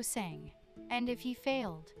with Yeosang, and if he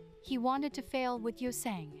failed, he wanted to fail with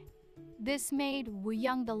Yeosang. This made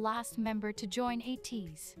Wooyoung the last member to join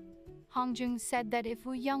Ateez. HongJoong said that if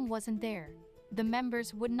Wooyoung wasn't there, the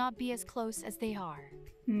members would not be as close as they are.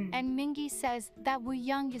 And Mingi says that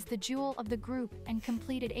Wooyoung is the jewel of the group and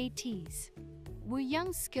completed Ateez.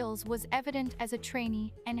 Wooyoung's skills was evident as a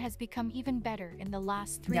trainee and has become even better in the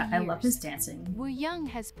last 3 years. Yeah, I love his dancing. Wooyoung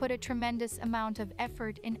has put a tremendous amount of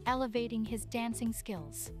effort in elevating his dancing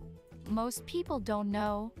skills. Most people don't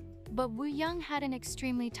know, but Wooyoung had an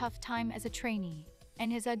extremely tough time as a trainee,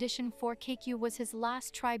 and his audition for KQ was his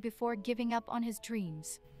last try before giving up on his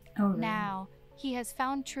dreams. Oh, really? Now, he has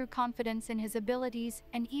found true confidence in his abilities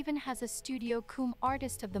and even has a Studio Coom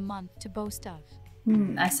Artist of the Month to boast of.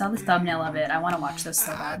 I saw the thumbnail of it. I want to watch this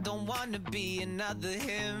so bad. I don't want to be another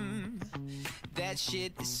him. That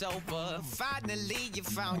shit is over. Finally, you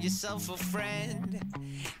found yourself a friend.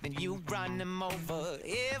 Then you run him over.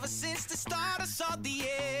 Ever since the start, I saw the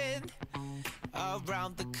end.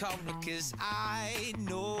 Around the corner, 'cause I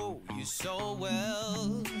know you so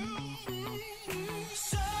well.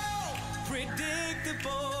 So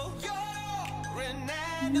predictable. You're an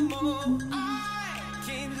animal. I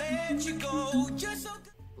can't let you go. You're so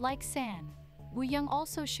good. Like San, Wooyoung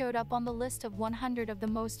also showed up on the list of 100 of the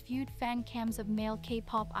most viewed fan cams of male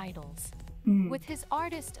K-pop idols, with his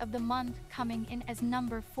Artist of the Month coming in as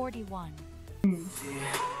number 41.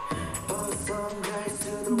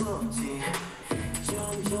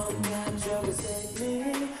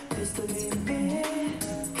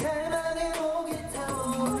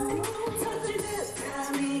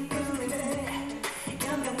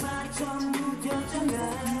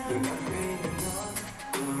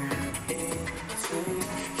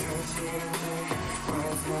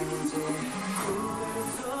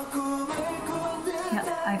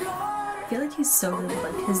 I feel like he's so good with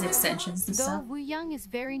like his extensions and Though stuff. Wooyoung is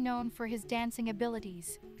very known for his dancing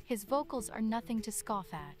abilities, his vocals are nothing to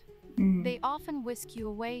scoff at. They often whisk you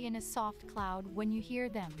away in a soft cloud when you hear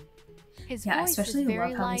them. His voice is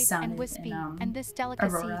very light and wispy, and this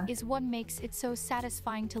delicacy Aurora. is what makes it so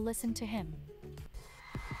satisfying to listen to him.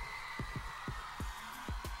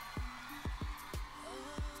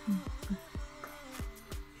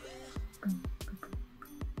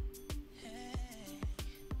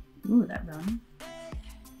 Ooh, that run.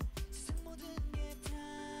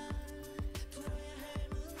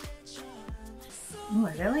 Ooh,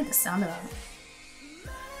 I really like the sound of that.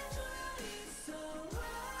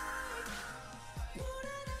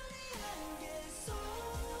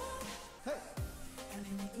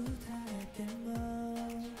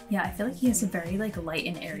 Yeah, I feel like he has a very like light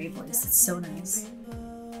and airy voice. It's so nice.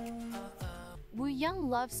 Wooyoung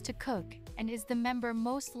loves to cook and is the member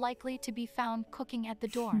most likely to be found cooking at the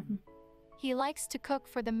dorm. He likes to cook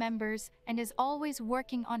for the members and is always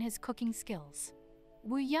working on his cooking skills.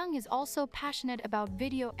 Wooyoung is also passionate about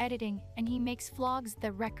video editing, and he makes vlogs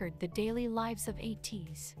that record the daily lives of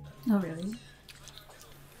Ateez. Oh, really?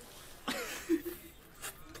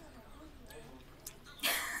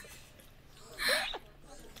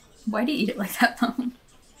 Why do you eat it like that, though?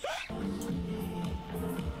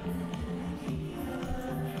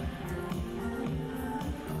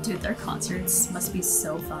 Dude, their concerts must be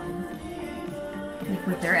so fun. Like,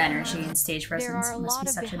 with their energy and stage presence, There are a it must lot be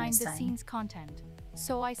of such a nice time. behind-the-scenes content,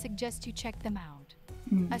 so I suggest you check them out.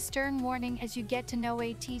 A stern warning as you get to know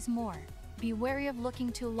Ateez more. Be wary of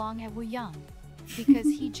looking too long at Wooyoung, because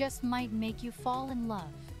he just might make you fall in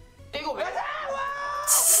love. 이거 왜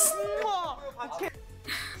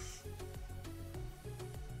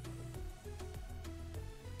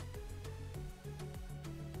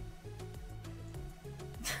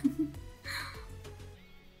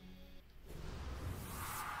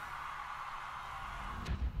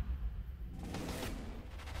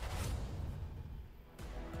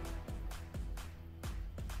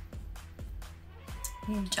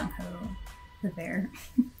Hey, Jongho, the bear.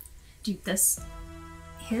 Dude,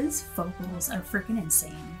 his vocals are freaking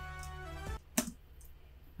insane.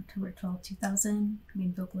 October 12, 2000,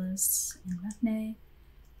 main vocalists in Maknae,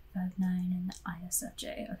 5'9", and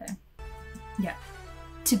ISFJ. Okay. Yeah.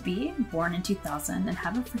 To be born in 2000 and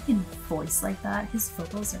have a freaking voice like that, his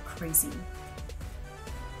vocals are crazy.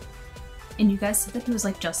 And you guys said that he was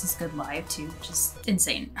like just as good live too, which is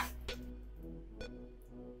insane.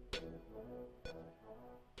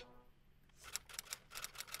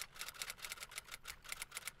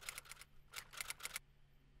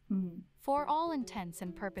 For all intents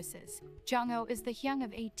and purposes, Jongho is the Hyung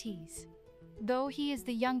of Ateez. Though he is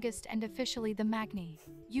the youngest and officially the Magni,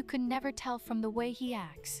 you could never tell from the way he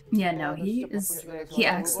acts. Yeah, no, he acts like,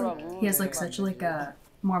 he has like such like a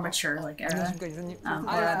more mature like era.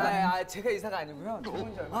 제가 이사가 아니고요.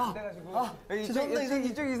 죄송합니다.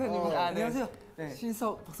 이쪽 이사님. 안녕하세요.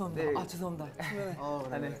 신석 박사입니다. 죄송합니다.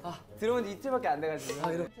 들어온 지 이틀밖에 안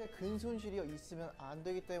돼가지고. 이렇게 근손실이 있으면 안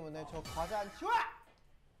되기 때문에 저 과자 안 치워!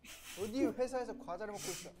 어디 회사에서 과자를 먹고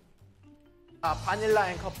있어? 바닐라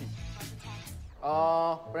앤 커피.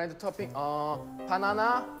 브랜드 토핑.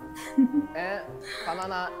 바나나 앤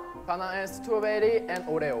바나나 앤 스트로베리 앤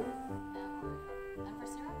오레오.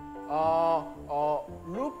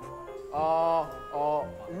 룹.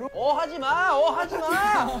 하지 마. 하지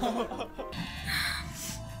마.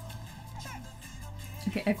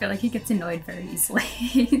 Okay, I feel like he gets annoyed very easily.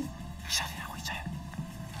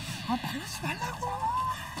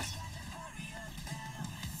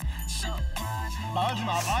 나가지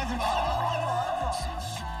마.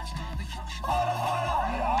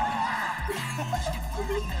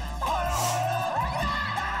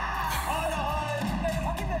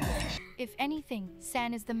 If anything,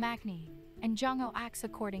 San is the Magni, and Jongho acts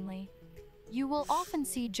accordingly. You will often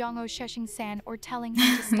see Jongho shushing San or telling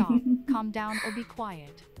him to stop, calm down, or be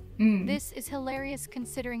quiet. This is hilarious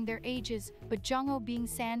considering their ages, but Jongho being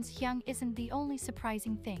San's Hyung isn't the only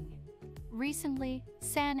surprising thing. Recently,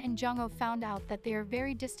 San and Jongho found out that they are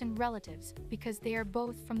very distant relatives because they are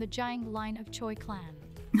both from the Jaeng line of Choi clan.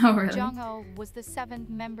 Oh, really? Jongho was the 7th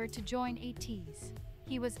member to join Ateez.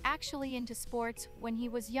 He was actually into sports when he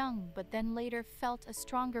was young, but then later felt a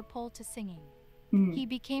stronger pull to singing. He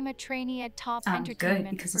became a trainee at Top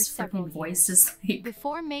Entertainment because for his several freaking voice years, is like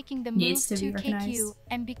before making the move needs to to be KQ recognized.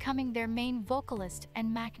 and becoming their main vocalist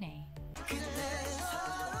and Maknae.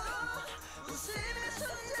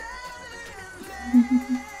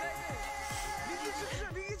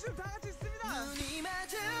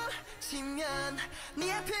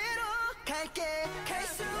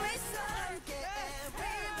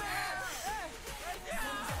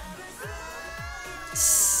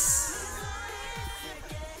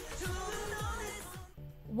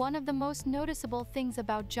 One of the most noticeable things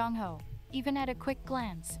about Jongho, even at a quick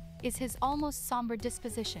glance, is his almost somber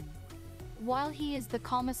disposition. While he is the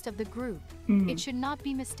calmest of the group, it should not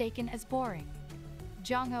be mistaken as boring.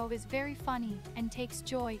 Jongho is very funny and takes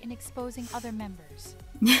joy in exposing other members.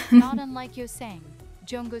 Not unlike Yeosang,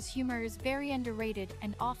 Jongho's humor is very underrated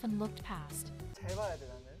and often looked past. 잘 봐야 돼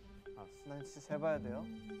나는. 난 진짜 잘 봐야 돼요.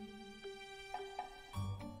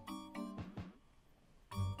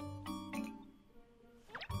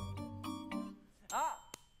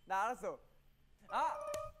 나 알았어.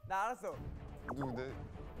 나 알았어. 누군데?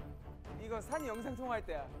 이거 산 영상 통화할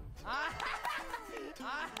때야.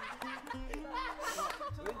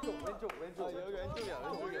 왼쪽. 여기 왼쪽이야.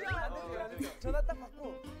 반대쪽. 전화 딱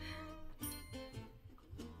받고.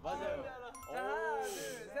 맞아요. 하나,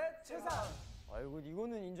 둘, 셋, 최상. 아이고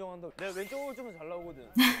이거는 인정한다. 내가 왼쪽으로 좀 잘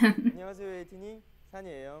나오거든. 안녕하세요 에이틴이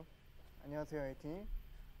산이에요. 안녕하세요 에이틴이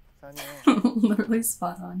산이에요. Literally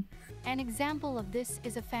spot on. An example of this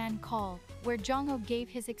is a fan call, where Jongho gave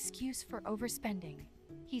his excuse for overspending.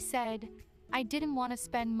 He said, "I didn't want to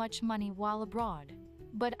spend much money while abroad,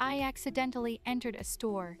 but I accidentally entered a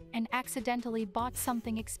store and accidentally bought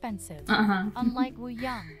something expensive." Unlike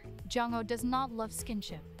Wooyoung, Jongho does not love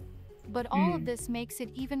skinship. But all of this makes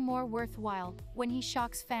it even more worthwhile when he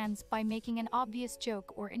shocks fans by making an obvious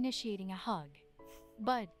joke or initiating a hug.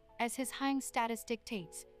 But, as his Hyung status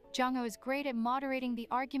dictates, Jongho is great at moderating the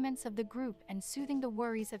arguments of the group and soothing the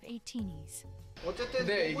worries of Ateez. 어쨌든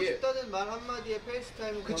보고 싶다는 말 한마디에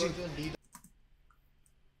페이스타임을 걸어준 리더.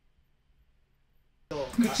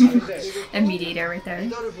 A mediator right there.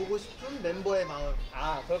 리더를 보고 싶은 멤버의 마음.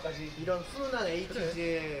 그것까지. 이런 훈훈한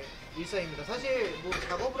에이티즈의 일상입니다. 사실 뭐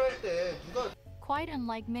작업을 할 때 누가 Quite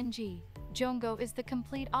unlike Mingi, Jongho is the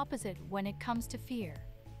complete opposite when it comes to fear.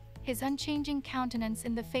 His unchanging countenance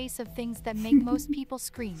in the face of things that make most people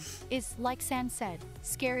scream is, like San said,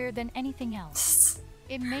 scarier than anything else.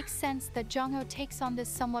 It makes sense that Jongho takes on this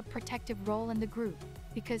somewhat protective role in the group,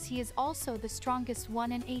 because he is also the strongest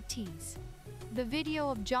one in Ateez. The video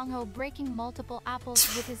of Jongho breaking multiple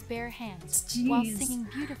apples with his bare hands while singing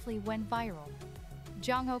beautifully went viral.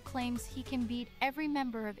 Jongho claims he can beat every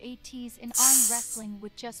member of Ateez in arm wrestling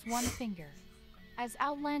with just one finger. As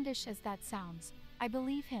outlandish as that sounds, I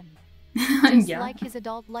believe him. Just like his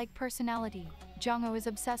adult-like personality, Jongho is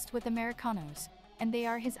obsessed with Americanos, and they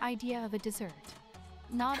are his idea of a dessert.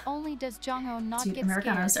 Not only does Jongho not get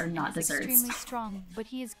Americanos scared are not and is desserts. extremely strong, but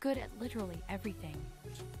he is good at literally everything.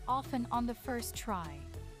 Often on the first try.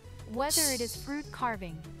 Whether it is fruit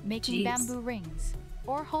carving, making bamboo rings,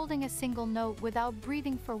 or holding a single note without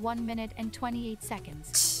breathing for 1 minute and 28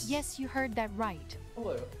 seconds. Yes, you heard that right.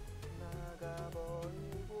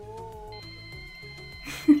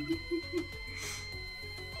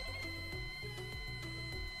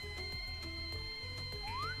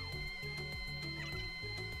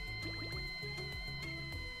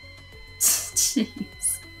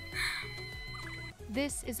 Jeez.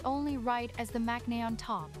 This is only right as the maknae on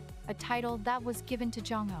top, a title that was given to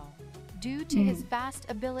Jongho, due to his vast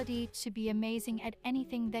ability to be amazing at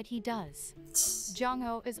anything that he does.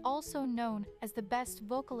 Jongho is also known as the best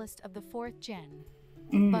vocalist of the 4th gen.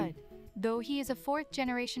 But, though he is a 4th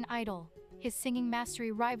generation idol, his singing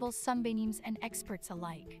mastery rivals sunbaeams and experts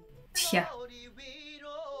alike. Yeah.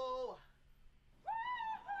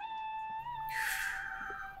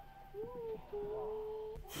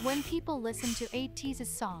 When people listen to Ateez's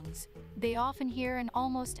songs, they often hear an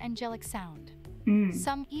almost angelic sound.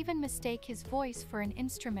 Some even mistake his voice for an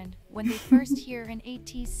instrument when they first hear an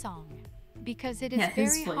Ateez song, because it is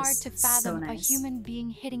very hard to fathom a human being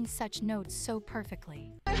hitting such notes so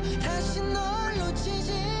perfectly. Yeah,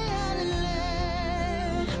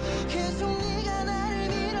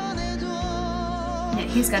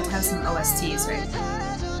 he's got to have some OSTs, right?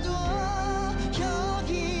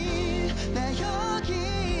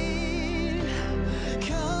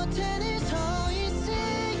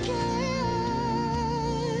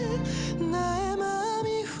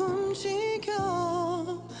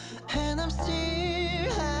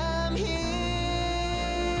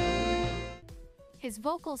 His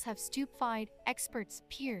vocals have stupefied experts,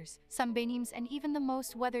 peers, sunbaeams, and even the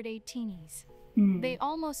most weathered Ateenies. They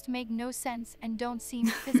almost make no sense and don't seem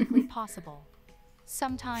physically possible.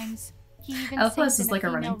 Sometimes, he even sings in a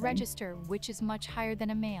female register, which is much higher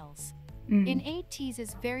than a male's. In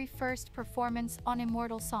Ateez's very first performance on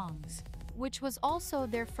Immortal Songs, which was also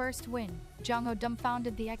their first win, Jongho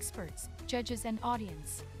dumbfounded the experts, judges, and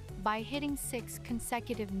audience by hitting 6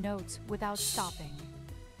 consecutive notes without stopping.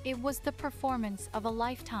 It was the performance of a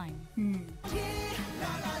lifetime. Dude.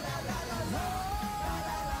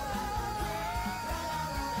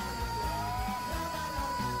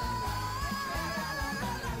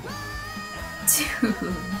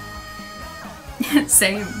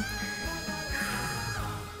 Same.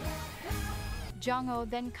 Jongho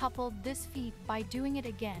then coupled this feat by doing it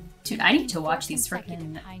again. Dude, I need to watch these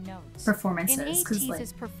freaking performances. In Ateez's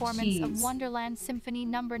like, performance of Wonderland Symphony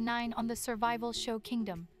No. 9 on the survival show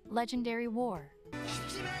Kingdom, Legendary War.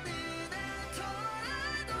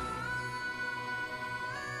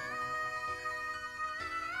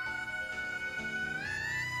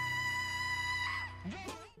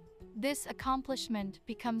 This accomplishment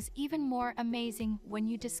becomes even more amazing when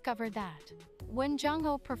you discover that when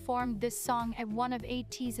Jongho performed this song at one of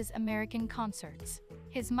Ateez's American concerts,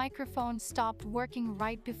 his microphone stopped working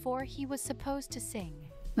right before he was supposed to sing.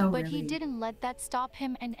 But he didn't let that stop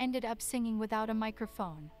him and ended up singing without a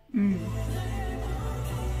microphone.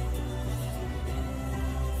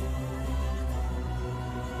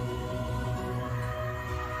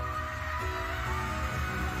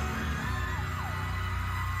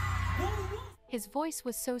 His voice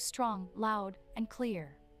was so strong, loud, and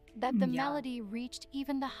clear that the melody reached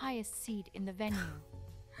even the highest seat in the venue.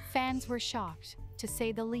 Fans were shocked, to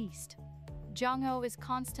say the least. Jongho is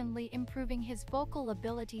constantly improving his vocal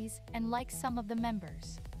abilities, and like some of the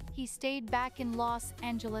members, he stayed back in Los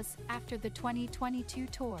Angeles after the 2022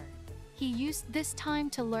 tour. He used this time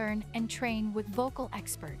to learn and train with vocal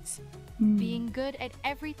experts. Being good at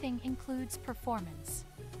everything includes performance.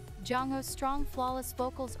 Jongho's strong, flawless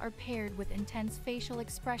vocals are paired with intense facial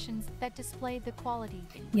expressions that display the quality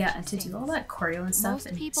in which yeah, he and to do sings. all that choreo and stuff Most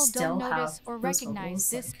and people still don't notice have or those recognize vocals,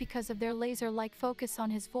 this like, because of their laser-like focus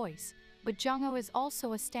on his voice, but Jongho is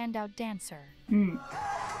also a standout dancer.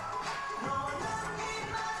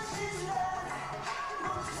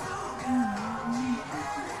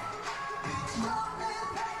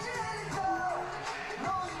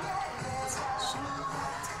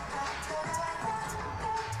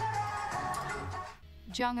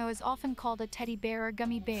 Jongho is often called a teddy bear or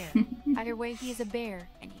gummy bear. Either way, he is a bear,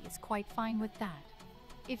 and he is quite fine with that.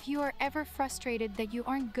 If you are ever frustrated that you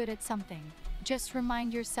aren't good at something, just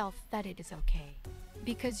remind yourself that it is okay.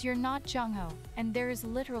 Because you're not Jongho, and there is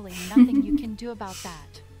literally nothing you can do about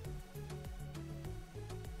that.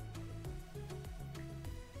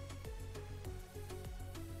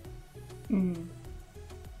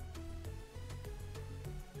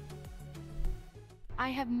 I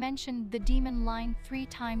have mentioned the demon line 3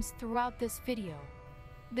 times throughout this video.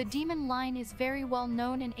 The demon line is very well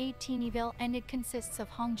known in 18evil and it consists of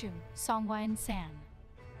HongJoong, Seonghwa and San.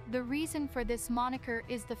 The reason for this moniker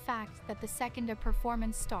is the fact that the second a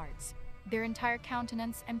performance starts, their entire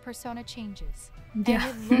countenance and persona changes, and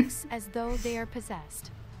it looks as though they are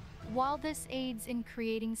possessed. While this aids in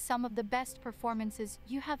creating some of the best performances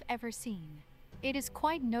you have ever seen, it is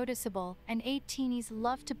quite noticeable and 18es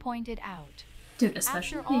love to point it out. Dude,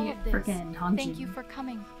 especially After all of this, freaking HongJoong. thank you for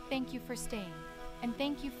coming, thank you for staying, and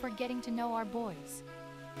thank you for getting to know our boys.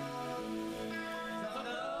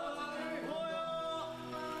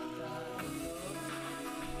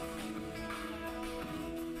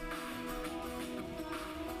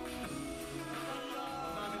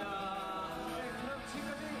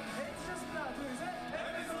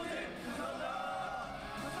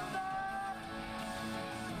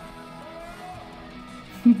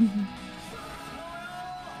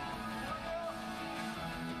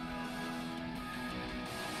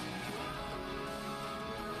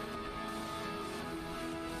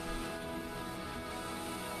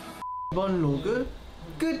 이번 로그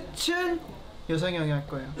끝은 여상이 형이 할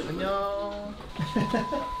거예요. 안녕.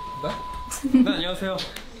 네, 안녕하세요.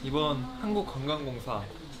 이번 한국관광공사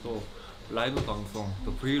또 라이브 방송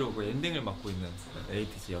또 브이로그 엔딩을 맡고 있는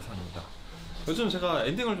에이티즈 여상입니다. 요즘 제가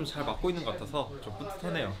엔딩을 좀 잘 맡고 있는 것 같아서 좀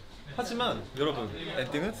뿌듯하네요. 하지만 여러분,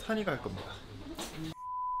 엔딩은 산이가 할 겁니다.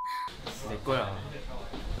 내 거야.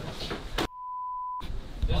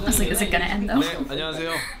 I was like, is it gonna end though? 네,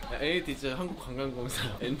 안녕하세요. 에이티즈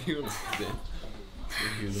한국관광공사 엔딩을 맡게 된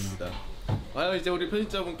윤호입니다. 이제 우리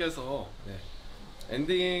편집자분께서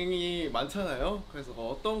엔딩이 많잖아요. 그래서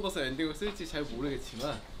어떤 것을 엔딩을 쓸지 잘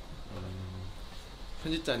모르겠지만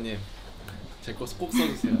편집자님 제 거 꼭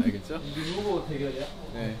써주세요. 알겠죠? 엔딩 후보 대결이야?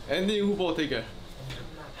 네, 엔딩 후보 대결.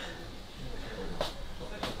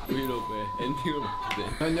 브이로그의 엔딩을 맡게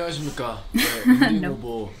된 안녕하십니까. 엔딩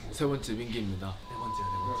후보 세 번째 민기입니다.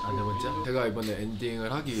 네 번째? 제가 이번에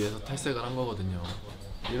엔딩을 하기 위해서 탈색을 한 거거든요.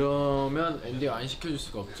 이러면 엔딩 안 시켜줄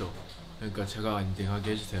수가 없죠. 그러니까 제가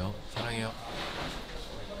엔딩하게 해주세요. 사랑해요.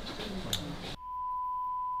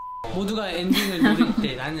 모두가 엔딩을 노릴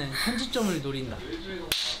때 나는 편집점을 노린다.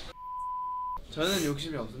 저는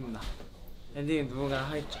욕심이 없습니다. 엔딩은 누군가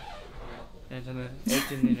하겠죠. 네, 저는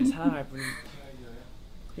에이티니를 사랑할 뿐입니다.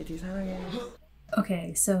 에이티 사랑해.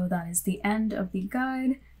 Okay, so that is the end of the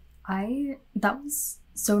guide. That was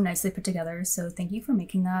so nicely put together, so thank you for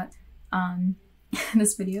making that.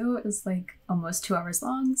 This video is like almost 2 hours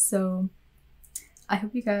long, so I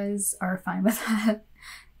hope you guys are fine with that.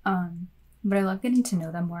 But I love getting to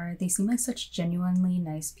know them more. They seem like such genuinely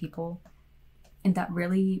nice people and that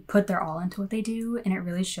really put their all into what they do, and it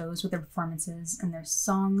really shows with their performances and their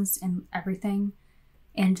songs and everything.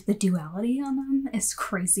 And the duality on them is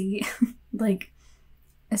crazy. Like,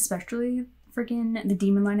 especially freaking the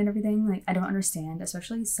demon line and everything, like I don't understand,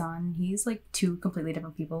 especially San. He's like 2 completely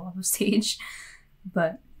different people off of stage.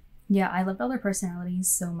 But yeah, I loved all their personalities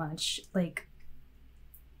so much. Like,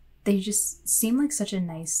 they just seem like such a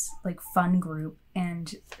nice, like, fun group,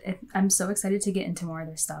 and I'm so excited to get into more of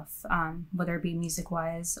their stuff, whether it be music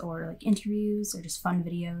wise or like interviews or just fun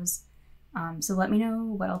videos. So let me know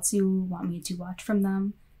what else you want me to watch from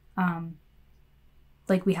them.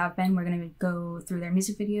 Like we have been, we're gonna go through their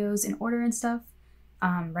music videos in order and stuff.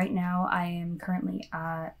 Right now I am currently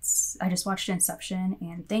at, I just watched Inception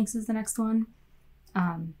and Thanks is the next one.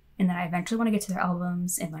 And then I eventually want to get to their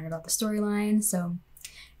albums and learn about the storyline. So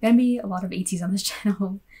gonna be a lot of Ateez on this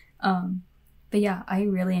channel. But yeah, I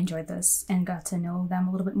really enjoyed this and got to know them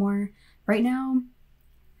a little bit more. Right now,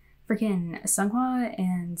 freaking Seonghwa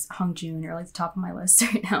and HongJoong are like the top of my list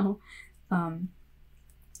right now.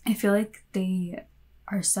 I feel like they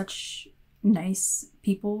are such nice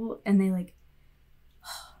people, and they like,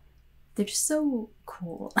 they're just so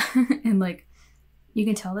cool. And like, you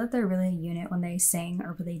can tell that they're really a unit when they sing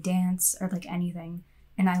or when they dance or like anything.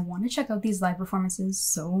 And I want to check out these live performances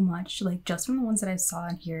so much. Like, just from the ones that I saw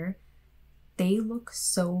in here, they look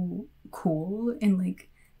so cool. And like,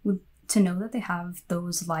 to know that they have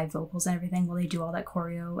those live vocals and everything while they do all that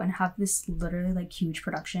choreo and have this literally like huge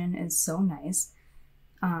production is so nice.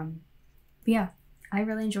 But yeah, I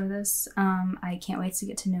really enjoy this. I can't wait to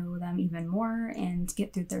get to know them even more and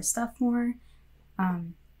get through their stuff more.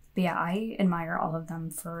 But yeah, I admire all of them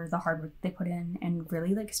for the hard work they put in, and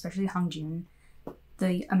really, like, especially HongJoong,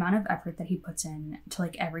 the amount of effort that he puts in to,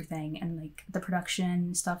 like, everything, and, like, the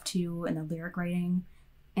production stuff too, and the lyric writing,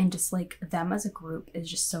 and just, like, them as a group is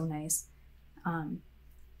just so nice.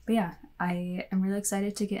 But yeah, I am really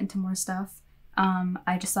excited to get into more stuff.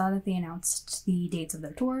 I just saw that they announced the dates of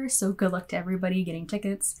their tour, so good luck to everybody getting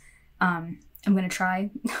tickets. I'm gonna try.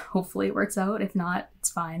 Hopefully it works out. If not, it's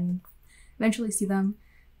fine. Eventually see them.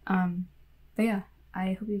 But yeah,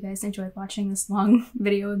 I hope you guys enjoyed watching this long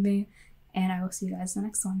video with me, and I will see you guys in the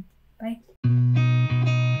next one. Bye!